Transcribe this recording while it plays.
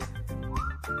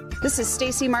This is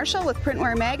Stacy Marshall with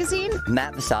Printware Magazine.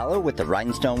 Matt Vassallo with the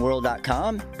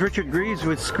WrhinstoneWorld.com. Richard Greaves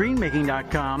with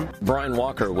ScreenMaking.com. Brian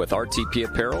Walker with RTP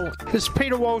Apparel. This is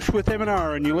Peter Walsh with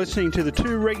M&R, and you're listening to the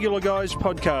Two Regular Guys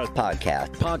podcast.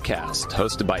 Podcast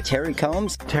hosted by Terry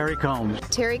Combs. Terry Combs.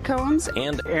 Terry Combs.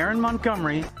 And Aaron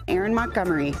Montgomery. Aaron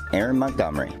Montgomery. Aaron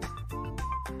Montgomery.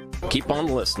 Keep on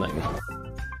listening.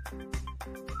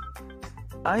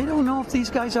 I don't know if these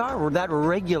guys are that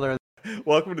regular.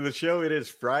 Welcome to the show. It is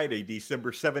Friday,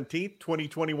 December 17th,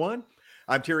 2021.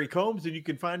 I'm Terry Combs, and you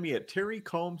can find me at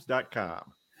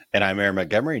terrycombs.com. And I'm Aaron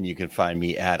Montgomery, and you can find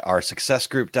me at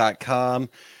oursuccessgroup.com.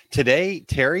 Today,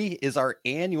 Terry, is our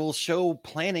annual show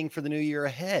planning for the new year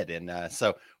ahead. And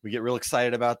so we get real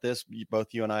excited about this.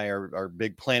 Both you and I are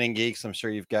big planning geeks. I'm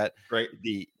sure you've got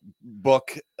the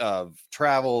book of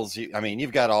travels.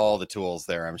 You've got all the tools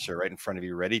there, I'm sure, right in front of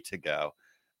you, ready to go.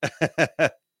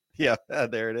 Yeah,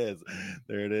 there it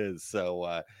is.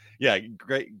 So,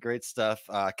 great stuff.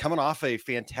 Coming off a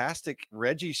fantastic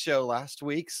Reggie show last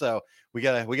week, so we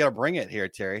gotta bring it here,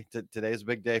 Terry. Today's a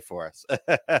big day for us.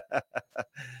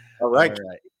 All right.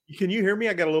 Can you hear me?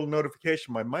 I got a little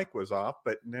notification. My mic was off,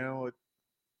 but now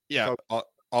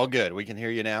all good. We can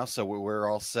hear you now, so we're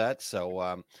all set.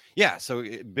 So, so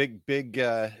big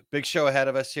show ahead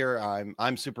of us here.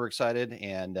 I'm super excited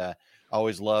and.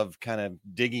 Always love kind of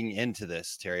digging into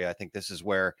this, Terry. I think this is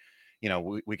where,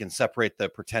 we can separate the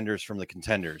pretenders from the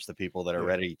contenders, the people that are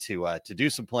ready to do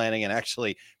some planning and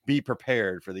actually be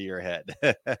prepared for the year ahead.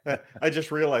 I just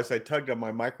realized I tugged on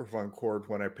my microphone cord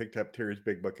when I picked up Terry's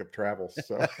big book of travels.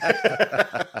 So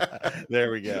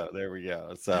there we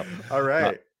go. So, all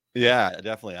right. Yeah,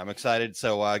 definitely. I'm excited.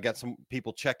 So I got some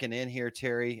people checking in here,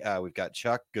 Terry. We've got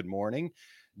Chuck. Good morning.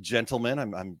 Gentleman,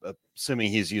 I'm assuming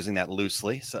he's using that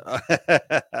loosely. So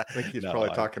I think he's probably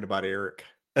talking about Eric.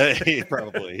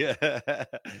 Probably.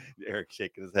 Eric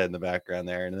shaking his head in the background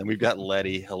there. And then we've got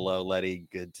Letty. Hello, Letty.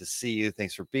 Good to see you.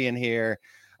 Thanks for being here.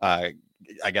 I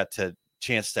got to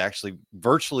chance to actually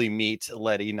virtually meet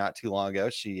Letty not too long ago.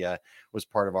 She was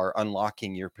part of our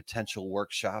Unlocking Your Potential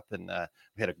workshop, and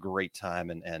we had a great time,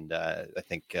 and I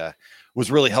think was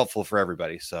really helpful for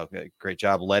everybody. So great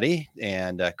job, Letty.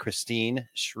 And Christine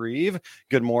Shreve,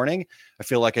 good morning. I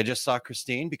feel like I just saw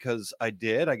Christine because I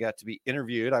got to be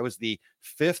interviewed. I was the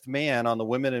 5th man on the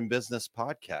Women in Business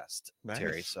podcast, nice.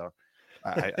 Terry. So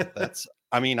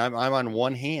I'm on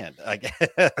one hand.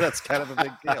 That's kind of a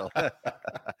big deal.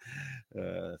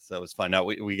 So it was fun. No,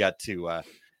 we got to,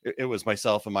 it was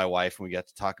myself and my wife, and we got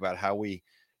to talk about how we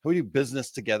do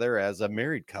business together as a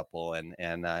married couple. And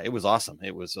it was awesome.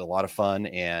 It was a lot of fun.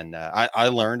 And I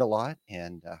learned a lot,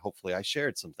 and hopefully I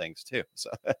shared some things too. So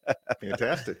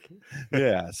fantastic.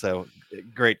 Yeah. So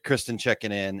great. Kristen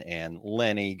checking in, and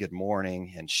Lenny, good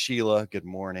morning. And Sheila, good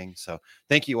morning. So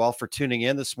thank you all for tuning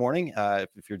in this morning.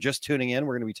 If you're just tuning in,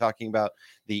 we're going to be talking about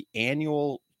the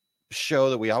annual show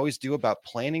that we always do about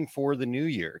planning for the new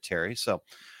year, Terry. So,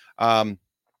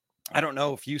 I don't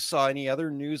know if you saw any other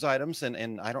news items,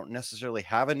 and I don't necessarily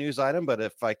have a news item, but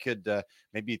if I could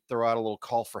maybe throw out a little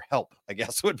call for help, I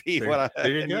guess would be what I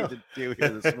need to do here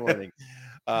this morning.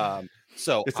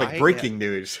 So it's like breaking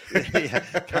news. Yeah,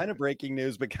 kind of breaking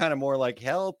news, but kind of more like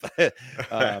help.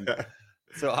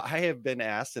 So I have been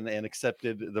asked and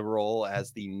accepted the role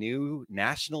as the new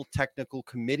National Technical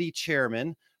Committee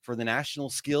Chairman for the National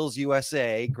Skills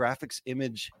USA Graphics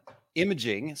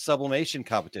Imaging Sublimation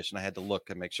Competition. I had to look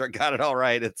and make sure I got it all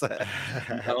right.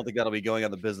 I don't think that'll be going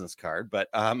on the business card, but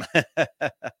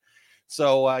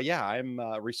so I'm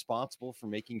responsible for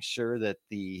making sure that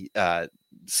the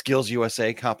Skills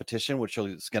USA competition, which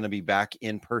is going to be back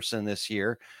in person this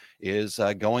year, is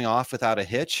going off without a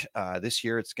hitch. This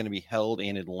year it's going to be held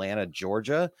in Atlanta,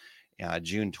 Georgia,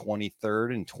 June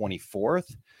 23rd and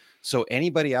 24th. So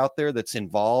anybody out there that's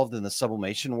involved in the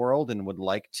sublimation world and would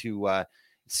like to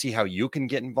see how you can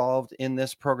get involved in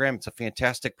this program, it's a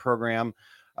fantastic program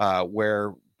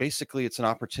where basically it's an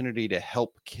opportunity to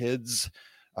help kids,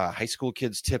 high school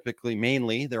kids typically,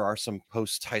 mainly. There are some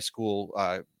post-high school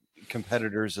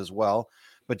competitors as well,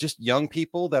 but just young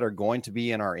people that are going to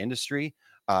be in our industry.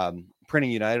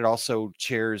 Printing United also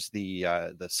chairs the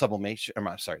sublimation,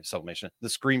 the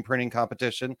screen printing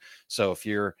competition. So if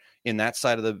you're in that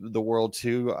side of the world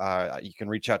too, you can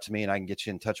reach out to me and I can get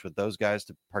you in touch with those guys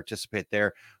to participate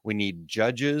there. We need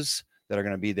judges that are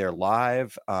going to be there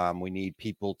live. We need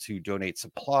people to donate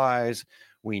supplies.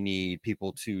 We need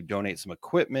people to donate some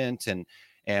equipment,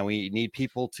 and we need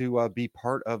people to be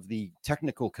part of the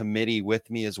technical committee with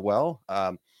me as well.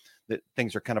 that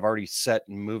things are kind of already set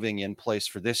and moving in place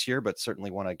for this year, but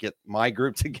certainly want to get my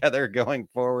group together going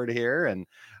forward here. And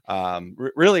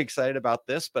really excited about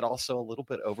this, but also a little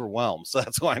bit overwhelmed. So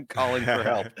that's why I'm calling for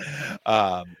help.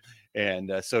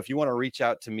 So if you want to reach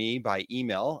out to me by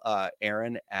email,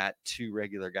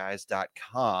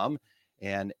 Aaron@tworegularguys.com,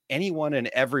 and anyone and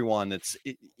everyone that's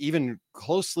even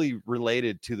closely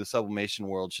related to the sublimation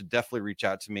world should definitely reach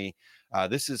out to me.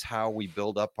 This is how we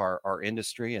build up our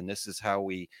industry, and this is how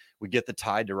we get the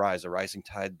tide to rise. A rising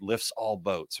tide lifts all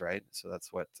boats, right? So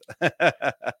that's what.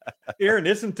 Aaron,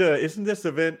 isn't this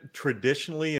event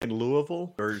traditionally in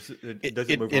Louisville, or does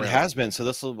it move around? It has been. So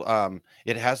this will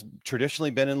it has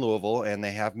traditionally been in Louisville, and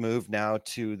they have moved now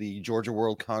to the Georgia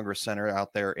World Congress Center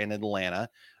out there in Atlanta.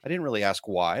 I didn't really ask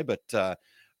why, but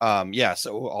yeah.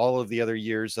 So all of the other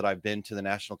years that I've been to the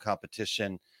national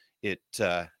competition, it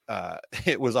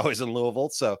was always in Louisville.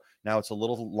 So now it's a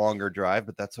little longer drive,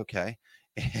 but that's okay.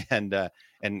 And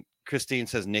Christine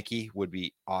says Nikki would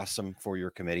be awesome for your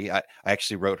committee. I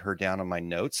actually wrote her down on my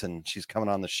notes, and she's coming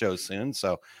on the show soon,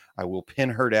 so I will pin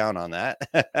her down on that.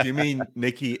 Do you mean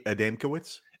Nikki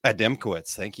Adamkowitz?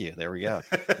 Adamkowitz, thank you. There we go.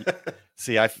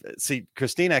 See,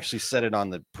 Christine actually said it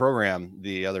on the program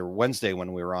the other Wednesday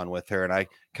when we were on with her, and I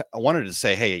wanted to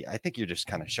say, hey, I think you're just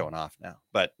kind of showing off now,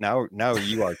 but now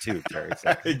you are too, Terry.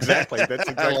 So. Exactly. That's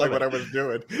exactly what I was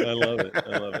doing. I love it.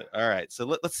 All right, so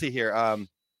let's see here.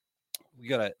 We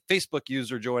got a Facebook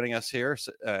user joining us here.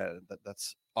 So,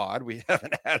 that's odd. We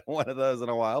haven't had one of those in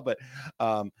a while, but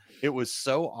it was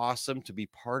so awesome to be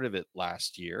part of it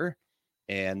last year.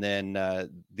 And then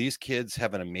these kids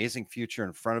have an amazing future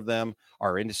in front of them.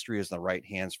 Our industry is in the right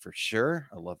hands for sure.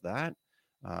 I love that.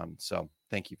 So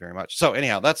thank you very much. So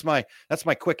anyhow, that's my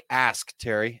quick ask,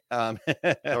 Terry. All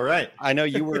right. I know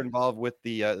you were involved with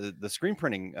the screen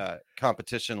printing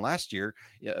competition last year,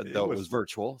 though it was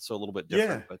virtual, so a little bit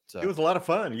different. Yeah, but it was a lot of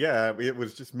fun. Yeah, it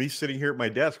was just me sitting here at my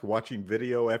desk watching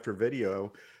video after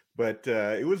video. But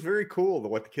it was very cool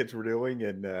what the kids were doing,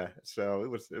 and so it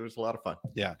was a lot of fun.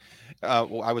 Yeah,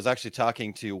 well, I was actually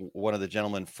talking to one of the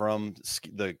gentlemen from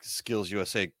the Skills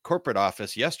USA corporate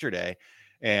office yesterday,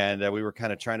 and we were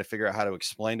kind of trying to figure out how to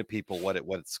explain to people what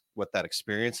that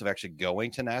experience of actually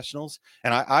going to nationals.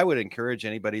 And I would encourage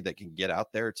anybody that can get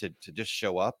out there to just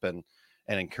show up and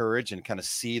encourage and kind of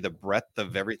see the breadth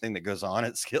of everything that goes on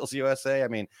at Skills USA. I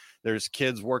mean, there's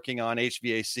kids working on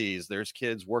HVACs, there's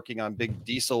kids working on big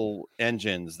diesel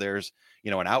engines, there's,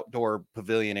 an outdoor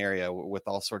pavilion area with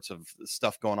all sorts of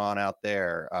stuff going on out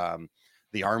there.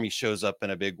 The Army shows up in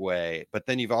a big way, but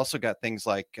then you've also got things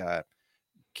like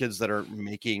kids that are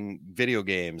making video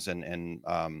games and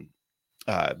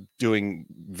doing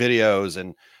videos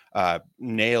and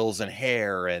nails and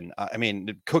hair and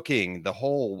cooking, the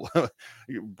whole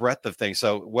breadth of things.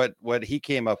 So what he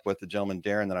came up with, the gentleman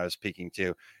Darren that I was speaking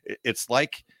to, it's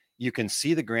like you can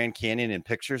see the Grand Canyon in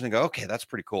pictures and go, okay, that's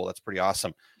pretty cool, that's pretty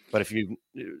awesome. But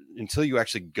until you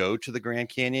actually go to the Grand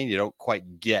Canyon, you don't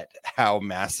quite get how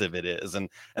massive it is. And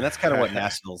that's kind of what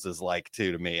Nationals is like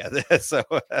too, to me. So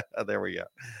there we go.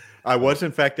 I was,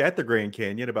 in fact, at the Grand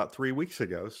Canyon about 3 weeks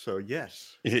ago. So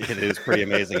yes, it is pretty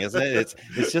amazing, isn't it?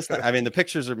 It's just, the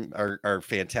pictures are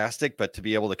fantastic, but to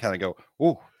be able to kind of go,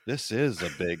 oh, this is a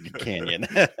big canyon.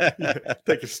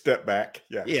 Take a step back.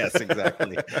 Yeah. Yes,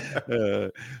 exactly.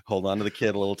 Hold on to the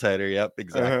kid a little tighter. Yep,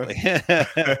 exactly.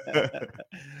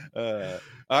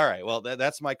 All right. Well,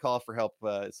 that's my call for help.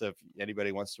 So if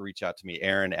anybody wants to reach out to me,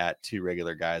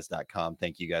 Aaron@tworegularguys.com.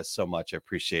 Thank you guys so much. I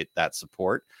appreciate that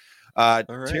support. Right.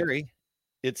 Terry,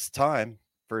 it's time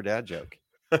for a dad joke.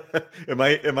 Am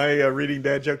I reading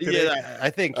dad joke today? Yeah, I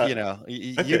think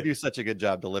you do such a good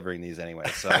job delivering these anyway.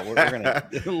 So we're gonna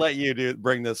let you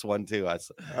bring this one to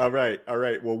us. All right.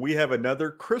 Well, we have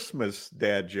another Christmas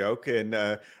dad joke and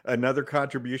another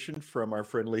contribution from our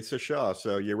friend Lisa Shaw.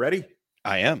 So you ready?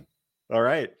 I am. All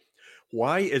right.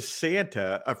 Why is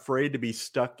Santa afraid to be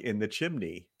stuck in the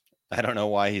chimney? I don't know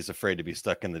why he's afraid to be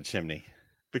stuck in the chimney.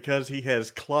 Because he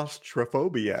has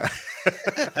claustrophobia.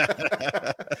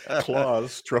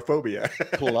 Claustrophobia.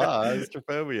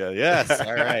 Claustrophobia. Yes.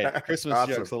 All right. Christmas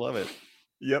awesome. Jokes. I love it.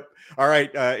 Yep. All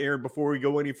right, Aaron, before we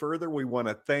go any further, we want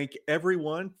to thank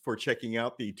everyone for checking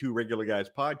out the Two Regular Guys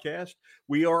podcast.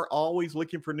 We are always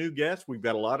looking for new guests. We've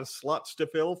got a lot of slots to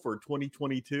fill for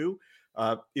 2022.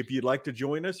 If you'd like to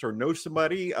join us or know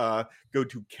somebody, go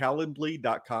to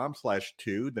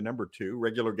calendly.com/2, the number 2,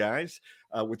 regular guys,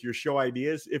 with your show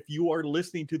ideas. If you are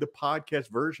listening to the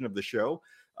podcast version of the show,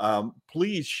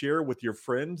 please share with your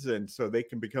friends and so they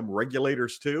can become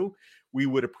regulators too. We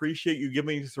would appreciate you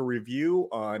giving us a review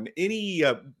on any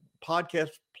podcast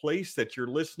place that you're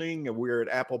listening. And we're at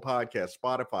Apple Podcasts,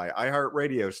 Spotify,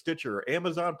 iHeartRadio, Stitcher,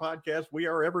 Amazon Podcasts. We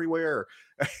are everywhere.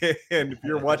 And if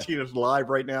you're watching us live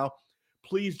right now,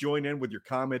 please join in with your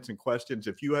comments and questions.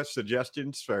 If you have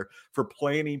suggestions for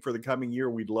planning for the coming year,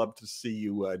 we'd love to see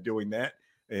you doing that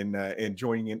and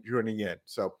joining in.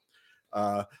 So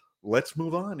let's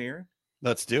move on, Aaron.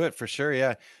 Let's do it for sure.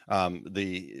 Yeah.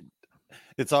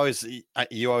 It's always,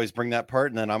 you always bring that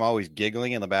part, and then I'm always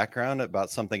giggling in the background about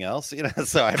something else,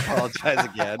 so I apologize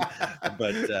again,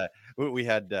 but we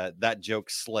had that joke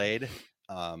slayed.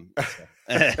 All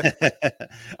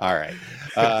right.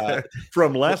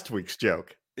 From last week's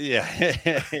joke. Yeah,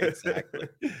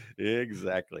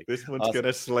 exactly. This one's Awesome.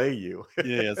 gonna slay you.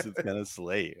 Yes, it's gonna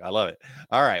slay you. I love it.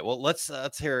 All right, well, let's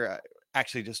hear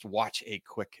actually just watch a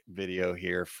quick video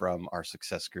here from our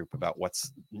success group about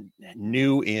what's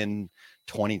new in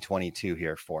 2022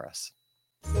 here for us.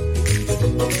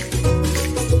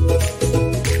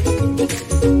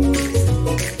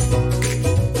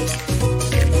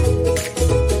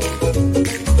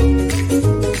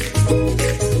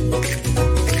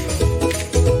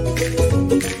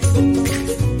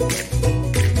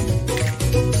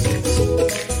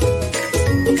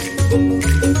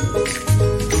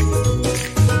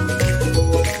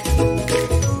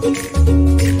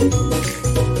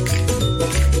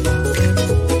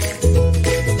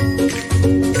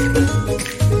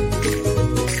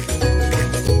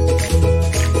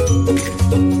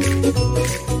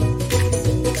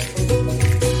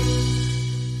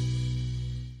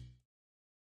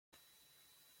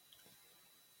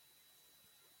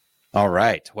 All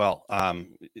right. Well,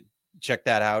 check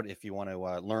that out. If you want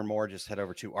to learn more, just head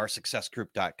over to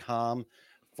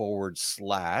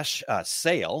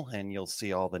oursuccessgroup.com/sale, and you'll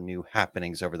see all the new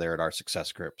happenings over there at Our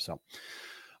Success Group. So,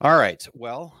 all right.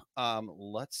 Well,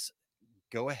 let's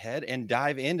go ahead and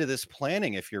dive into this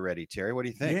planning if you're ready, Terry. What do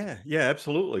you think? Yeah,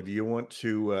 absolutely. Do you want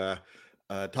to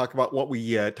talk about what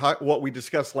we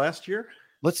discussed last year?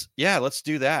 Let's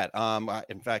do that.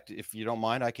 In fact, if you don't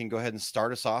mind, I can go ahead and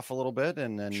start us off a little bit,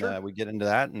 and then Sure. we get into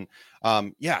that. And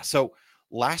so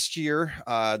last year,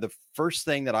 the first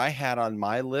thing that I had on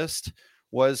my list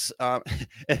was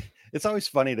it's always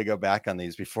funny to go back on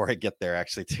these before I get there,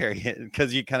 actually, Terry,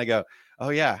 because you kind of go, oh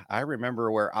yeah, I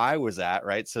remember where I was at,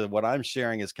 right? So what I'm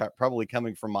sharing is probably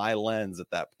coming from my lens at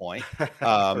that point.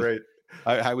 Right.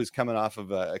 I was coming off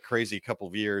of a crazy couple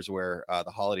of years where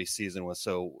the holiday season was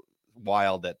so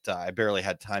wild that I barely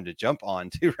had time to jump on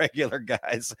to regular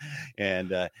guys,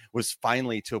 and was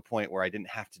finally to a point where I didn't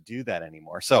have to do that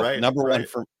anymore. So number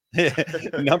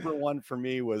one for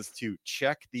me was to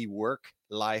check the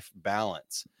work-life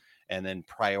balance, and then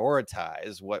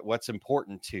prioritize what's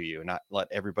important to you, not let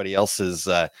everybody else's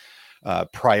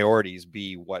priorities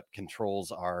be what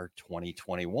controls our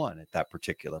 2021 at that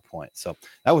particular point. So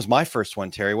that was my first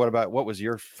one, Terry. What was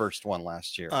your first one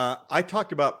last year? I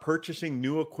talked about purchasing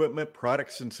new equipment,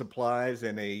 products, and supplies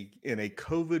in a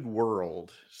COVID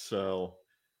world. So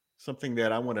something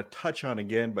that I want to touch on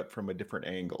again, but from a different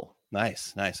angle.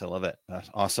 Nice. I love it. That's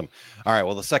awesome. All right.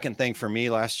 Well, the second thing for me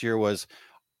last year was,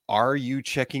 are you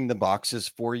checking the boxes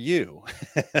for you?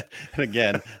 And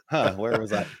again, where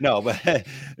was I? No, but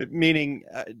meaning,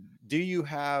 do you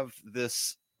have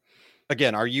this,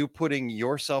 again, are you putting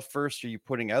yourself first? Are you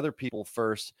putting other people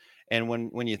first? And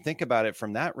when you think about it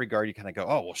from that regard, you kind of go,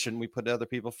 oh, well, shouldn't we put other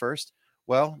people first?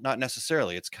 Well, not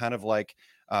necessarily. It's kind of like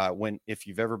if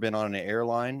you've ever been on an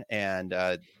airline and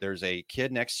there's a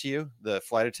kid next to you, the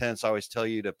flight attendants always tell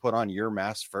you to put on your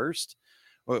mask first.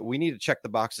 We need to check the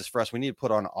boxes for us. We need to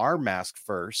put on our mask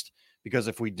first, because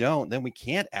if we don't, then we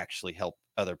can't actually help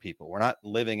other people. We're not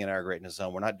living in our greatness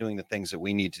zone. We're not doing the things that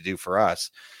we need to do for us.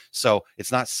 So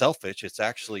it's not selfish. It's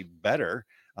actually better.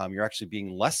 You're actually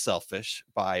being less selfish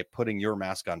by putting your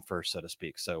mask on first, so to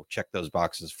speak. So check those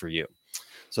boxes for you.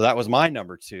 So that was my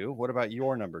number two. What about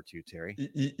your number two, Terry?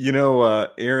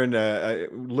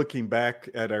 Aaron, looking back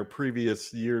at our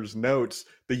previous year's notes,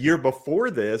 the year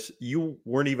before this, you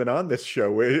weren't even on this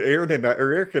show.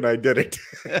 Eric and I did it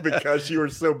because you were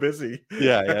so busy.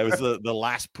 Yeah, it was the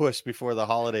last push before the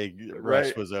holiday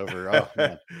rush was over. Oh,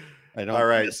 man. I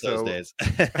don't miss those days.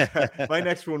 My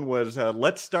next one was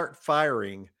let's start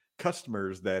firing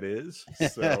customers, that is.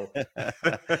 So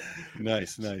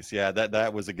nice. Yeah,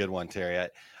 that was a good one, Terry.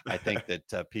 I think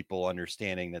that people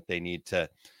understanding that they need to,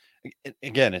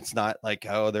 again, it's not like,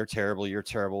 oh, they're terrible, you're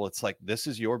terrible. It's like, this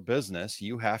is your business.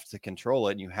 You have to control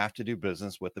it, and you have to do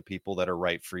business with the people that are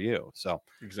right for you. So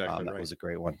exactly, that was a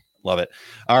great one. Love it.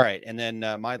 All right. And then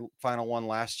my final one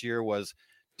last year was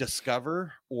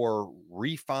discover or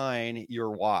refine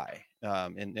your why.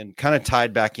 and kind of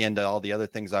tied back into all the other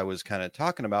things I was kind of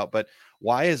talking about. But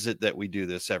why is it that we do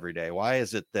this every day? Why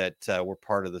is it that we're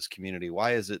part of this community?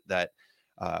 Why is it that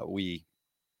we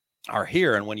are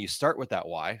here? And when you start with that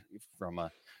why, from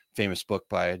a famous book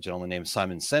by a gentleman named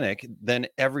Simon Sinek, then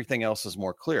everything else is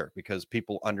more clear because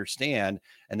people understand,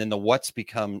 and then the what's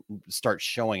start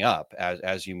showing up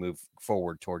as you move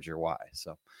forward towards your why.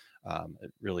 So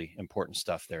really important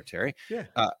stuff there, Terry. Yeah.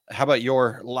 How about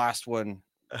your last one?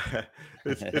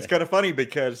 It's kind of funny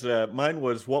because mine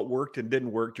was what worked and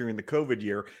didn't work during the COVID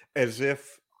year, as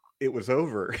if it was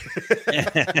over.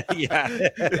 Yeah.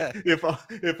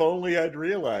 if only I'd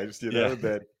realized,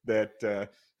 that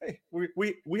hey,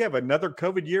 we have another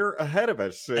COVID year ahead of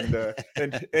us,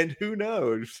 and who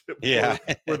knows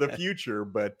for the future.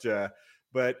 But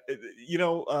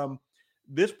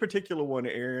this particular one,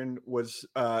 Aaron, was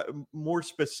more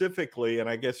specifically, and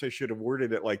I guess I should have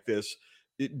worded it like this: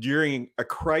 during a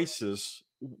crisis,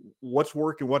 what's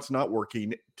working, what's not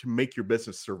working to make your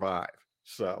business survive.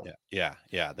 So yeah,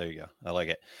 there you go. I like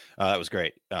it. That was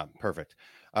great. Perfect.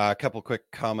 A couple quick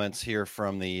comments here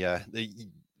from the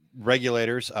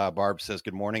regulators. Barb says,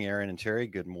 good morning, Aaron and Terry.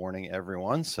 Good morning,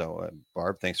 everyone. So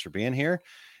Barb, thanks for being here.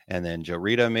 And then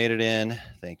Jorita made it in.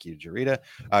 Thank you, Jorita.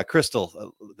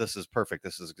 Crystal, this is perfect.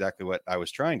 This is exactly what I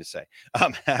was trying to say.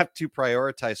 Have to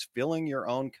prioritize filling your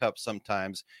own cup.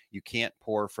 Sometimes you can't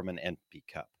pour from an empty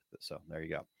cup. So there you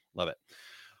go. Love it.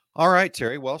 All right,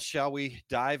 Terry. Well, shall we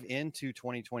dive into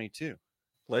 2022?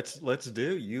 Let's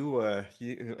do. You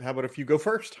how about if you go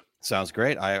first? Sounds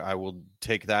great. I will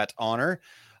take that honor.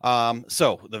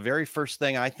 So the very first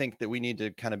thing I think that we need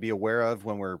to kind of be aware of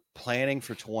when we're planning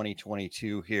for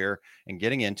 2022 here and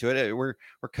getting into it, we're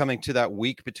coming to that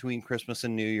week between Christmas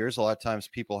and New Year's. A lot of times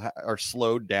people are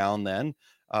slowed down then.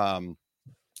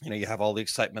 You have all the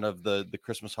excitement of the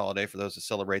Christmas holiday for those that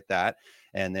celebrate that.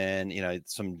 And then,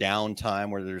 some downtime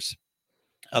where there's,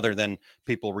 other than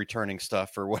people returning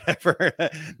stuff or whatever,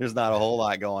 there's not a whole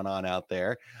lot going on out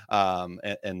there.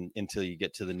 And until you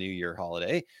get to the New Year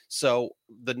holiday. So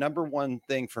the number one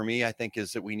thing for me, I think,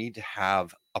 is that we need to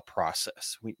have a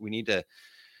process. We need to,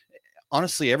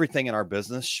 honestly, everything in our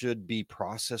business should be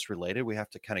process related. We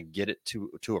have to kind of get it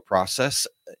to a process.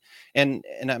 And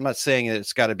I'm not saying that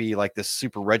it's got to be like this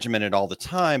super regimented all the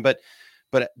time, but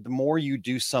the more you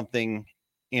do something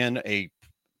in a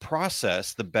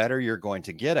process, the better you're going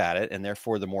to get at it, and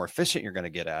therefore the more efficient you're going to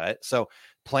get at it. So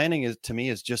planning to me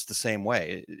is just the same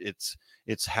way.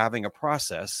 It's having a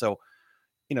process. So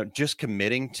just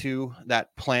committing to that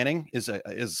planning is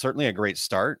certainly a great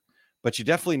start, but you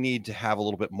definitely need to have a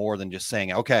little bit more than just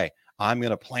saying, okay, I'm going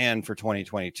to plan for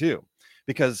 2022,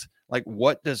 because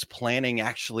what does planning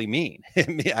actually mean?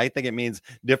 I think it means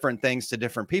different things to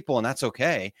different people, and that's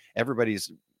okay.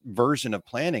 Everybody's version of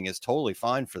planning is totally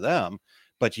fine for them.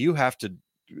 But you have to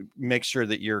make sure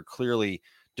that you're clearly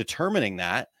determining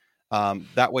that.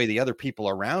 That way, the other people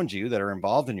around you that are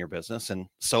involved in your business, and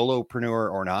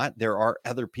solopreneur or not, there are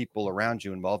other people around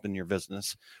you involved in your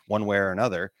business one way or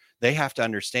another. They have to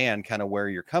understand kind of where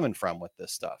you're coming from with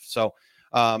this stuff. So,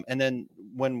 and then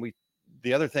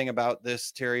the other thing about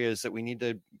this, Terry, is that we need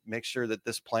to make sure that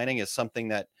this planning is something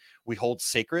that we hold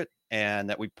sacred and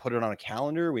that we put it on a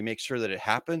calendar. We make sure that it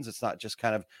happens. It's not just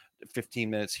kind of 15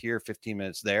 minutes here, 15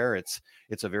 minutes there. It's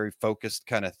a very focused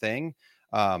kind of thing.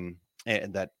 And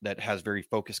that has very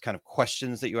focused kind of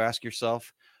questions that you ask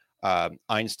yourself.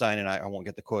 Einstein, and I won't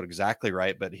get the quote exactly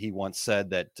right, but he once said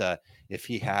that if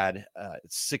he had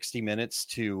 60 minutes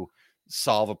to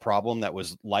solve a problem that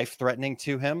was life-threatening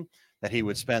to him, that he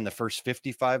would spend the first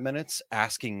 55 minutes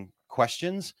asking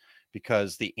questions,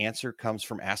 because the answer comes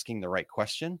from asking the right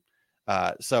question.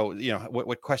 So,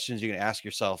 what questions you can ask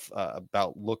yourself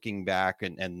about looking back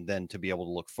and then to be able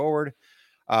to look forward.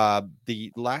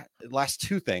 The last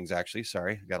two things, actually,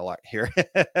 sorry, I got a lot here,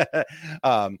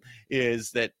 is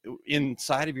that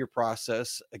inside of your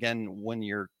process, again, when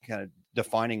you're kind of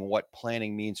defining what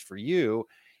planning means for you,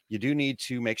 you do need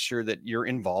to make sure that you're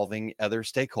involving other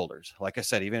stakeholders. Like I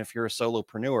said, even if you're a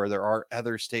solopreneur, there are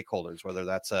other stakeholders, whether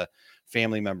that's a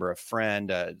family member, a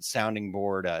friend, a sounding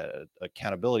board, a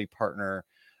accountability partner,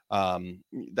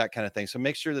 that kind of thing. So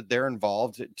make sure that they're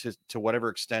involved to whatever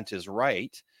extent is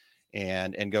right,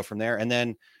 and go from there. And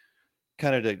then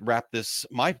kind of to wrap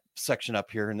my section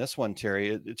up here in this one,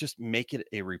 Terry, just make it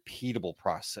a repeatable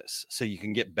process so you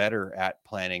can get better at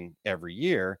planning every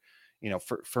year.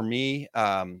 For me,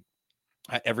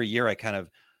 every year I kind of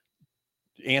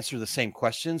answer the same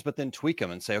questions, but then tweak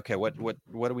them and say, okay, what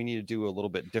do we need to do a little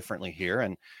bit differently here?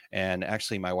 And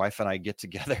actually, my wife and I get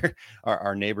together.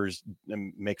 Our neighbors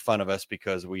make fun of us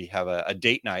because we have a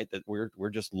date night that we're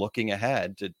just looking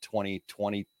ahead to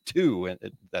 2022, and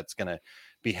that's going to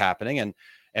be happening.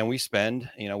 And we spend,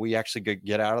 we actually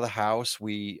get out of the house.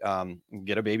 We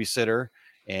get a babysitter,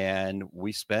 and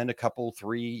we spend a couple,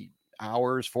 3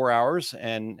 hours, 4 hours,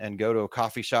 and go to a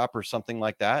coffee shop or something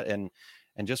like that, and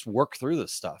just work through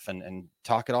this stuff and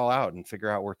talk it all out and figure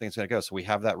out where things are going to go. So we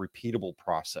have that repeatable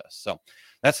process. So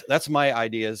that's my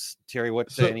ideas. Terry,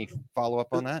 any follow up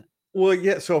on that? Well,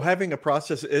 yeah. So having a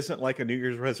process isn't like a New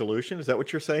Year's resolution. Is that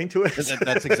what you're saying to us?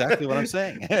 That's exactly what I'm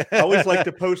saying. I always like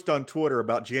to post on Twitter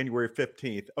about January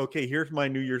 15th. Okay, here's my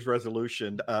New Year's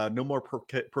resolution. No more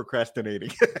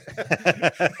procrastinating.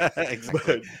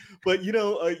 Exactly. But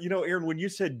Aaron, when you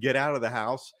said get out of the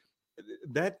house,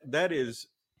 that is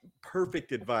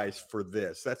perfect advice for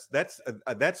this. That's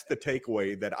the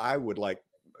takeaway that I would like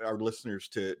our listeners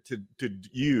to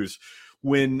use.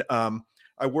 When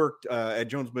I worked at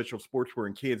Jones Mitchell Sportswear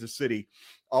in Kansas City,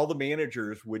 all the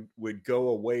managers would go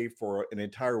away for an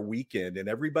entire weekend, and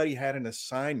everybody had an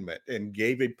assignment and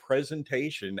gave a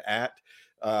presentation at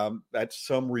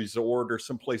some resort or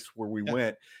someplace where we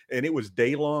went, and it was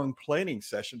day-long planning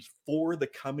sessions for the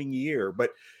coming year.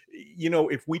 But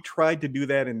if we tried to do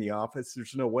that in the office,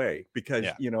 there's no way, because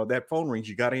that phone rings,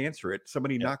 you got to answer it.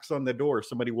 Somebody knocks on the door,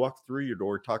 somebody walks through your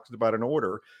door, talks about an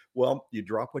order. Well, you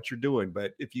drop what you're doing.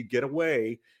 But if you get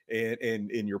away and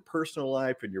in your personal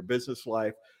life and your business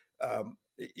life,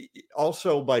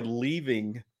 also by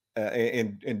leaving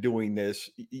and doing this,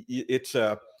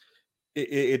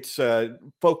 it's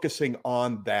focusing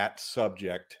on that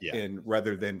subject, and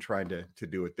rather than trying to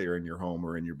do it there in your home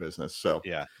or in your business. So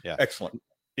excellent.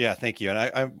 Yeah, thank you. And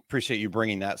I appreciate you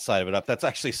bringing that side of it up. That's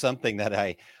actually something that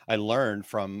I learned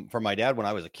from my dad when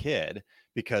I was a kid,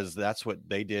 because that's what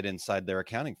they did inside their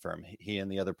accounting firm. He and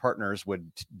the other partners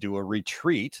would do a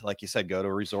retreat, like you said, go to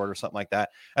a resort or something like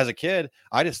that. As a kid,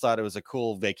 I just thought it was a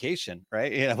cool vacation,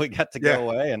 right? We got to go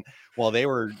away, and while they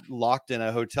were locked in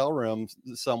a hotel room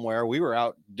somewhere, we were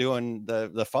out doing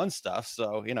the fun stuff.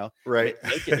 So, right.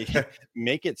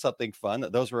 make it something fun.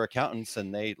 Those were accountants,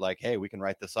 and they like, hey, we can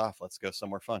write this off. Let's go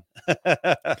somewhere fun.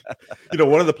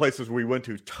 One of the places we went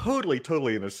to,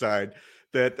 totally an aside,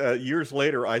 that years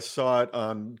later I saw it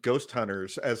on Ghost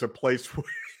Hunters as a place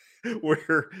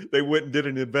where they went and did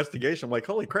an investigation. I'm like,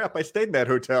 holy crap, I stayed in that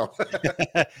hotel.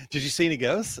 Did you see any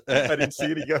ghosts? I didn't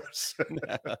see any ghosts.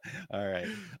 All right.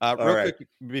 Real quick,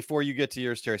 before you get to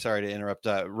yours, Terry, sorry to interrupt.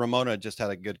 Ramona just had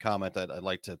a good comment that I'd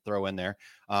like to throw in there.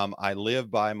 I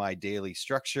live by my daily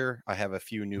structure. I have a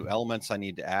few new elements I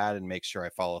need to add and make sure I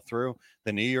follow through.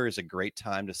 The new year is a great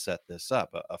time to set this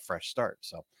up, a fresh start.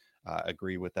 So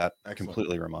agree with that. Excellent.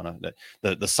 Completely, Ramona.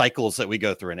 The cycles that we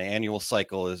go through, an annual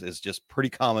cycle is just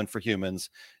pretty common for humans,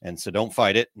 and so don't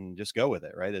fight it and just go with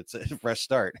it, right? It's a fresh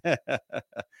start.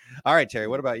 All right, Terry,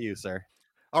 what about you, sir?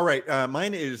 All right,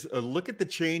 mine is look at the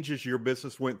changes your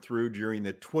business went through during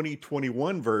the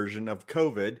 2021 version of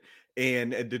COVID,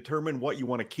 and determine what you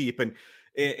want to keep.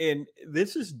 And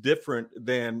this is different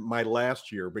than my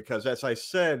last year, because as I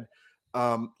said,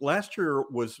 last year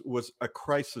was a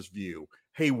crisis view.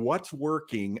 Hey, what's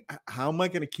working? How am I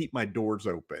going to keep my doors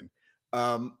open?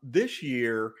 This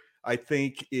year, I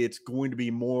think it's going to be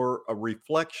more a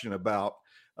reflection about,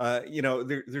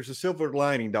 there's a silver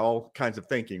lining to all kinds of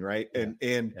thinking, right?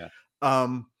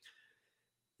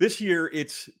 This year,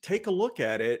 it's take a look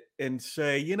at it and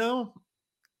say,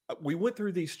 we went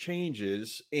through these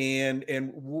changes,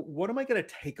 and what am I going to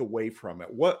take away from it?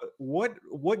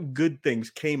 What good things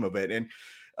came of it? And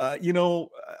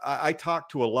I talk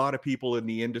to a lot of people in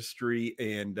the industry,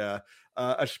 and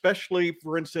especially,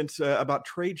 for instance, about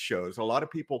trade shows. A lot of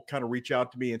people kind of reach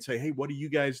out to me and say, hey, what are you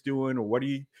guys doing? Or what are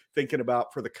you thinking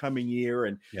about for the coming year?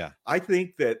 And I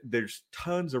think that there's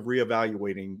tons of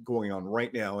reevaluating going on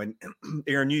right now. And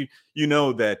Aaron, you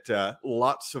know that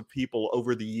lots of people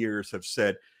over the years have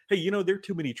said, hey, there are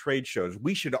too many trade shows.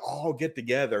 We should all get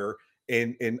together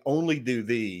and only do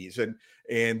these.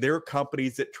 And there are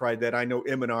companies that tried that. I know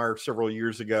M&R several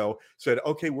years ago said,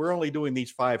 okay, we're only doing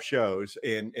these 5 shows,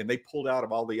 and they pulled out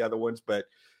of all the other ones, but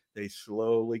they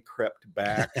slowly crept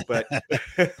back. But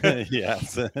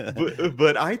yes,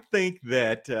 but I think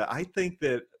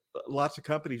that lots of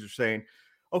companies are saying,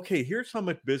 okay, here's how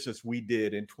much business we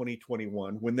did in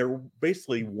 2021 when there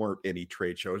basically weren't any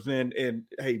trade shows. And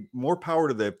hey, more power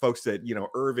to the folks that,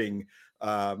 Irving,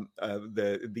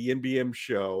 the NBM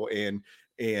show and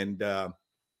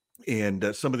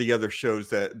some of the other shows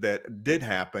that did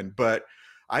happen. But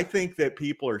I think that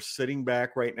people are sitting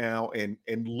back right now and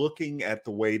looking at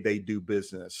the way they do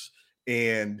business,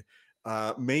 and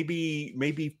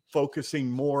maybe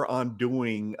focusing more on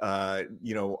doing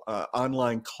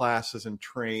online classes and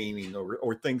training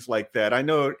or things like that. I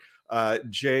know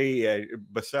Jay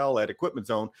Bassell at Equipment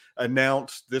Zone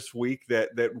announced this week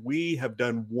that we have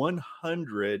done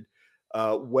 100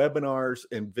 webinars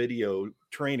and video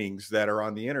trainings that are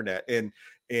on the internet,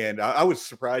 and I was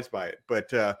surprised by it.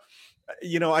 But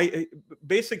I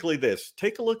basically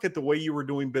take a look at the way you were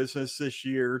doing business this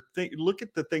year. Look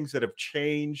at the things that have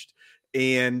changed,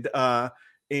 and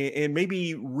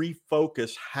maybe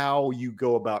refocus how you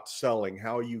go about selling,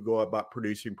 how you go about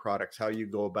producing products, how you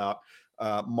go about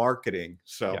marketing.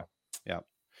 So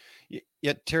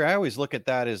yeah, Terry, I always look at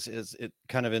that as it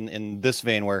kind of in this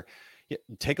vein where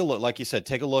take a look, like you said,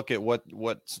 take a look at what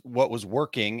was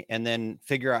working, and then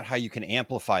figure out how you can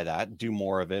amplify that, do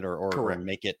more of it, or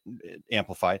make it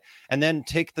amplified, and then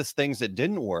take the things that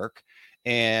didn't work,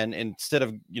 and instead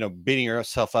of beating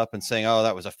yourself up and saying, oh,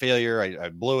 that was a failure, I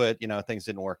blew it, things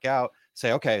didn't work out,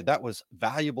 say, okay, that was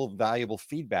valuable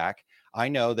feedback. I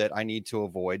know that I need to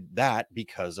avoid that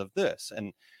because of this,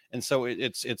 and so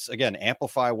it's again,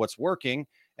 amplify what's working,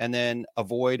 and then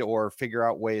avoid or figure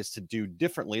out ways to do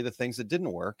differently the things that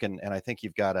didn't work. And I think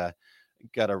you've got a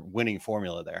winning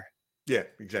formula there. Yeah,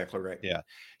 exactly right. Yeah.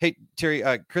 Hey, Terry,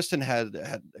 Kristen had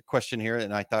a question here,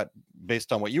 and I thought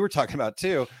based on what you were talking about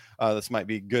too, this might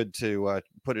be good to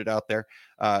put it out there.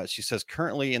 She says,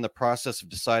 currently in the process of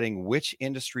deciding which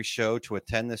industry show to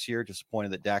attend this year,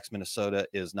 disappointed that DAX Minnesota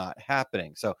is not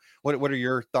happening. So what are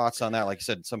your thoughts on that? Like you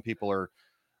said, some people are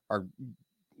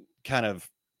kind of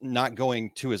not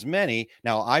going to as many.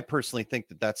 Now, I personally think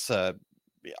that that's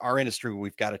our industry.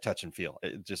 We've got to touch and feel.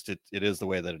 It is the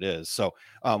way that it is. So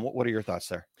what are your thoughts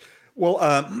there? Well,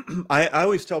 I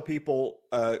always tell people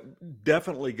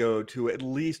definitely go to at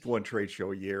least one trade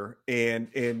show a year.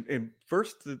 And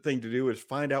first the thing to do is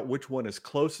find out which one is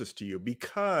closest to you,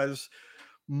 because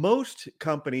most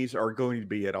companies are going to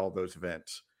be at all those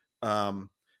events.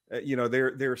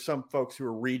 There are some folks who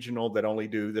are regional that only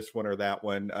do this one or that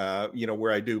one.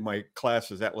 Where I do my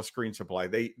classes, Atlas Screen Supply,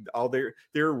 they're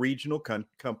a regional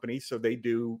company, so they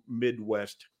do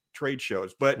Midwest trade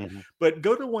shows. But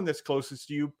go to one that's closest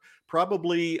to you.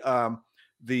 Probably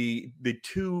the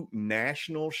two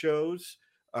national shows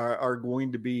are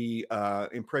going to be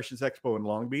Impressions Expo in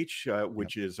Long Beach,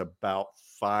 which is about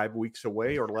 5 weeks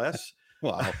away or less.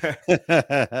 Wow.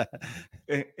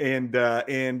 and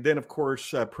then of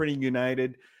course Printing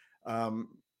United.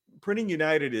 Printing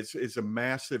United is a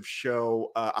massive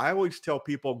show. I always tell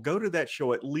people, go to that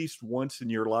show at least once in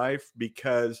your life,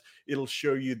 because it'll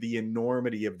show you the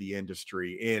enormity of the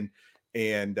industry, and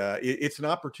it's an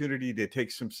opportunity to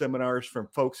take some seminars from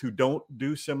folks who don't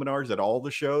do seminars at all the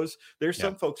shows. There's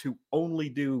some folks who only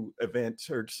do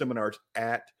events or seminars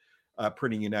at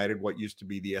Printing United, what used to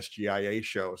be the SGIA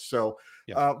show. So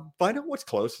find out what's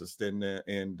closest,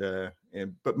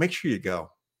 but make sure you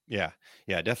go. Yeah,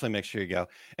 definitely make sure you go.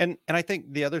 And I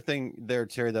think the other thing there,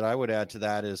 Terry, that I would add to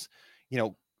that is,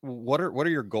 what are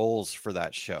your goals for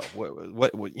that show?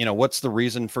 What's the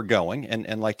reason for going?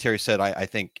 And like Terry said, I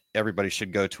think everybody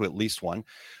should go to at least one,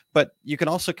 but you can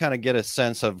also kind of get a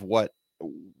sense of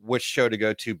which show to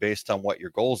go to based on what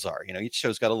your goals are. Each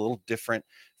show's got a little different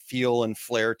feel and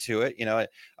flair to it.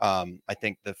 I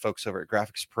think the folks over at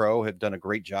Graphics Pro have done a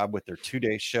great job with their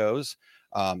 2-day shows.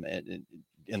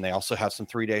 And they also have some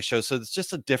 3-day shows. So it's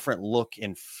just a different look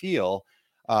and feel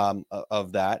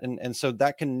of that. And so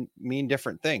that can mean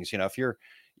different things. If you're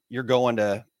going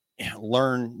to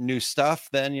learn new stuff,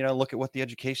 then, look at what the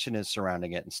education is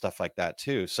surrounding it and stuff like that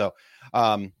too. So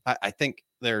I think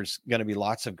there's going to be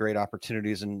lots of great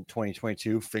opportunities in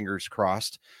 2022, fingers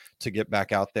crossed, to get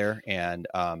back out there. And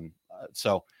and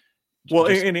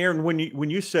Aaron, when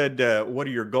you said, what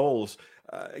are your goals?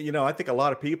 I think a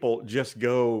lot of people just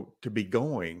go to be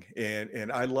going.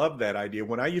 And I love that idea.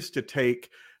 When I used to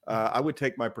I would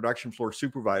take my production floor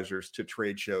supervisors to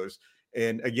trade shows.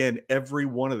 And again, every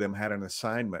one of them had an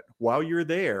assignment. While you're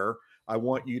there, I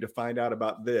want you to find out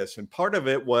about this. And part of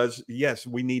it was, yes,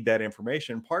 we need that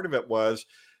information. Part of it was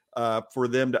for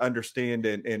them to understand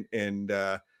and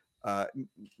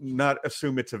not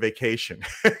assume it's a vacation.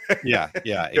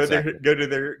 Exactly. Go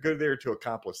there to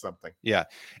accomplish something. Yeah.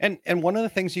 And one of the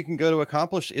things you can go to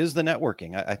accomplish is the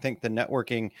networking. I think the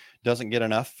networking doesn't get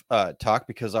enough talk,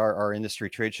 because our industry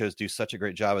trade shows do such a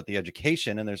great job at the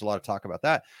education, and there's a lot of talk about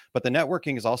that, but the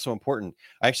networking is also important.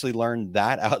 I actually learned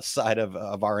that outside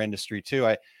of our industry too.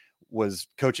 I was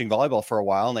coaching volleyball for a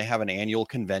while, and they have an annual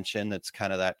convention that's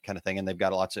kind of that kind of thing, and they've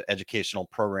got lots of educational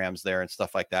programs there and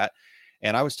stuff like that.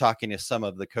 And I was talking to some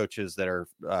of the coaches that are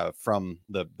from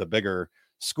the bigger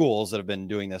schools that have been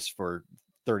doing this for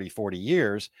 30, 40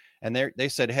 years. And they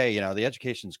said, hey, the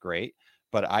education's great,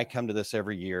 but I come to this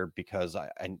every year because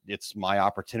it's my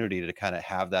opportunity to kind of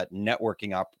have that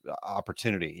networking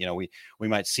opportunity. We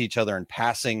might see each other in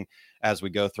passing as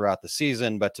we go throughout the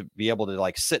season, but to be able to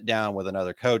like sit down with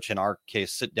another coach, in our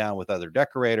case, sit down with other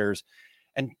decorators,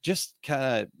 and just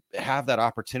kind of have that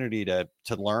opportunity to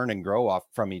learn and grow off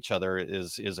from each other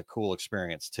is a cool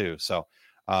experience too. So,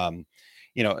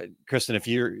 Kristen, if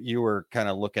you were kind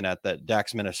of looking at the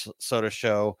DAX Minnesota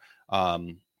show,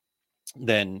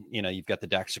 then you've got the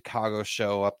DAX Chicago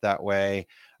show up that way.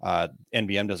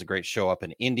 NBM does a great show up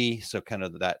in Indy, so kind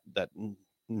of that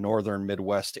northern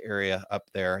Midwest area up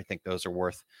there. I think those are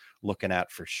worth looking at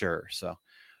for sure. So,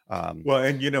 well,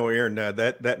 and Aaron,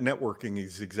 that networking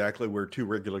is exactly where Two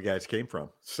Regular Guys came from.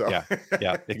 So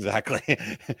yeah, exactly.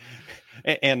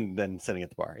 and then sitting at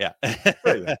the bar. Yeah.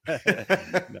 No,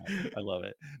 I love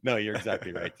it. No, you're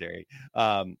exactly right, Terry.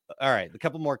 All right. A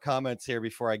couple more comments here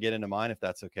before I get into mine, if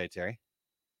that's okay, Terry.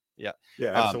 Yeah.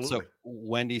 Absolutely. So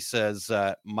Wendy says,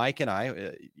 Mike and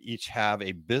I each have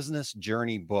a business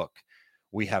journey book.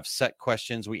 We have set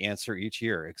questions we answer each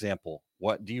year. Example,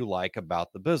 what do you like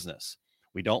about the business?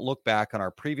 We don't look back on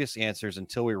our previous answers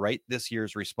until we write this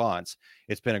year's response.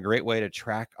 It's been a great way to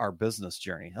track our business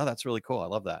journey. Oh, that's really cool. I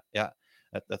love that. Yeah.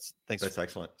 That's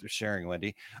excellent for sharing,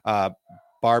 Wendy.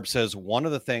 Barb says, one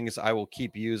of the things I will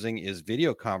keep using is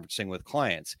video conferencing with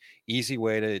clients. Easy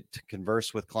way to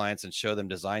converse with clients and show them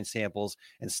design samples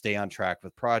and stay on track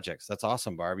with projects. That's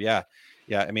awesome, Barb. Yeah.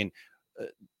 I mean,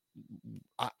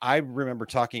 I remember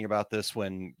talking about this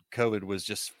when COVID was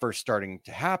just first starting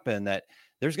to happen, that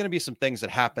there's going to be some things that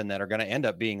happen that are going to end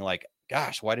up being like,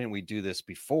 gosh, why didn't we do this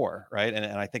before? Right. And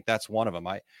I think that's one of them.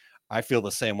 I feel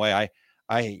the same way.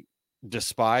 I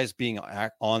despise being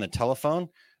on the telephone,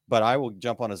 but I will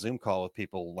jump on a Zoom call with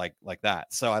people like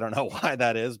that. So I don't know why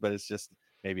that is, but it's just,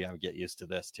 maybe I'll get used to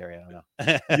this, Terry. I don't know.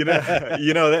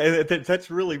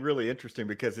 That's really, really interesting,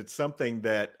 because it's something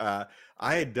that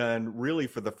I had done really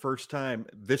for the first time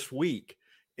this week.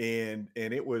 And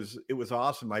it was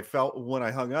awesome. I felt, when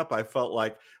I hung up, I felt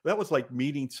like that was like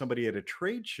meeting somebody at a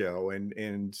trade show.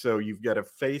 And so you've got a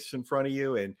face in front of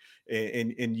you, and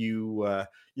you,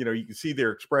 you can see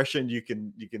their expression. You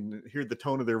can hear the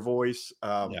tone of their voice.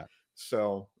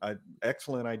 So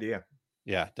excellent idea.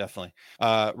 Yeah, definitely.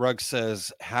 Rugg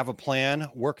says, have a plan,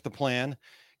 work the plan.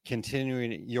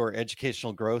 Continuing your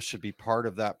educational growth should be part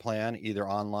of that plan, either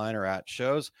online or at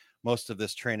shows. Most of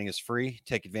this training is free.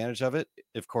 Take advantage of it.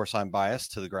 Of course, I'm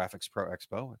biased to the Graphics Pro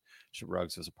Expo, which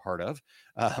Ruggs is a part of.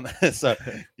 So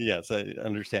yes, I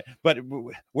understand, but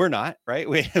we're not, right?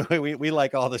 We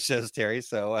like all the shows, Terry.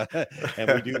 So,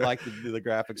 and we do like to do the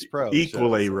Graphics Pro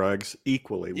equally, shows. Ruggs,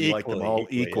 equally. We like them all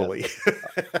equally. Yes.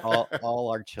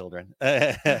 all our children.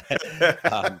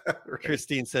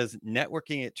 Christine says,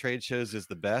 networking at trade shows is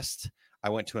the best. I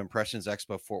went to Impressions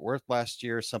Expo Fort Worth last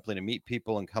year, something to meet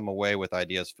people and come away with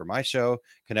ideas for my show,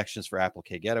 connections for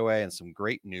Applique Getaway, and some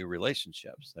great new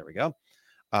relationships. There we go.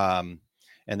 And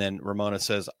then Ramona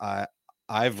says,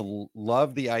 I've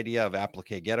loved the idea of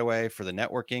Applique Getaway for the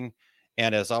networking.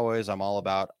 And as always, I'm all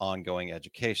about ongoing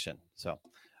education. So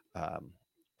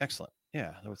excellent.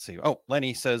 Yeah, let's see. Oh,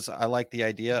 Lenny says, I like the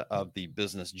idea of the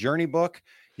business journey book.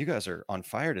 You guys are on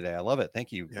fire today. I love it.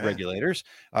 Thank you, regulators.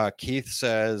 Keith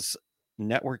says,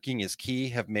 networking is key.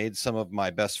 Have made some of my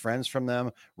best friends from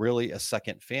them. Really a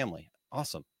second family.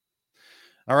 Awesome.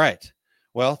 All right.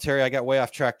 Well, Terry, I got way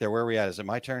off track there. Where are we at? Is it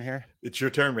my turn here? It's your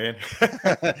turn, man.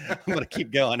 I'm going to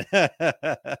keep going.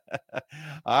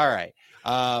 All right.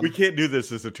 We can't do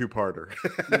this as a two-parter.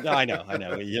 I know.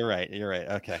 You're right.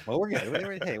 Okay. Well, we're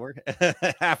good. Hey, we're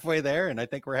halfway there, and I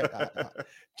think we're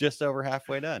just over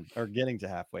halfway done, or getting to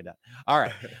halfway done. All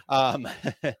right.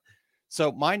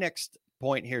 So my next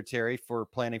point here, Terry, for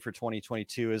planning for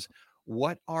 2022 is,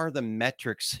 what are the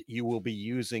metrics you will be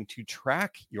using to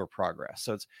track your progress?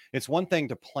 So it's one thing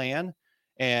to plan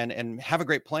and have a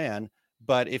great plan,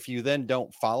 but if you then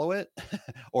don't follow it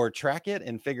or track it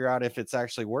and figure out if it's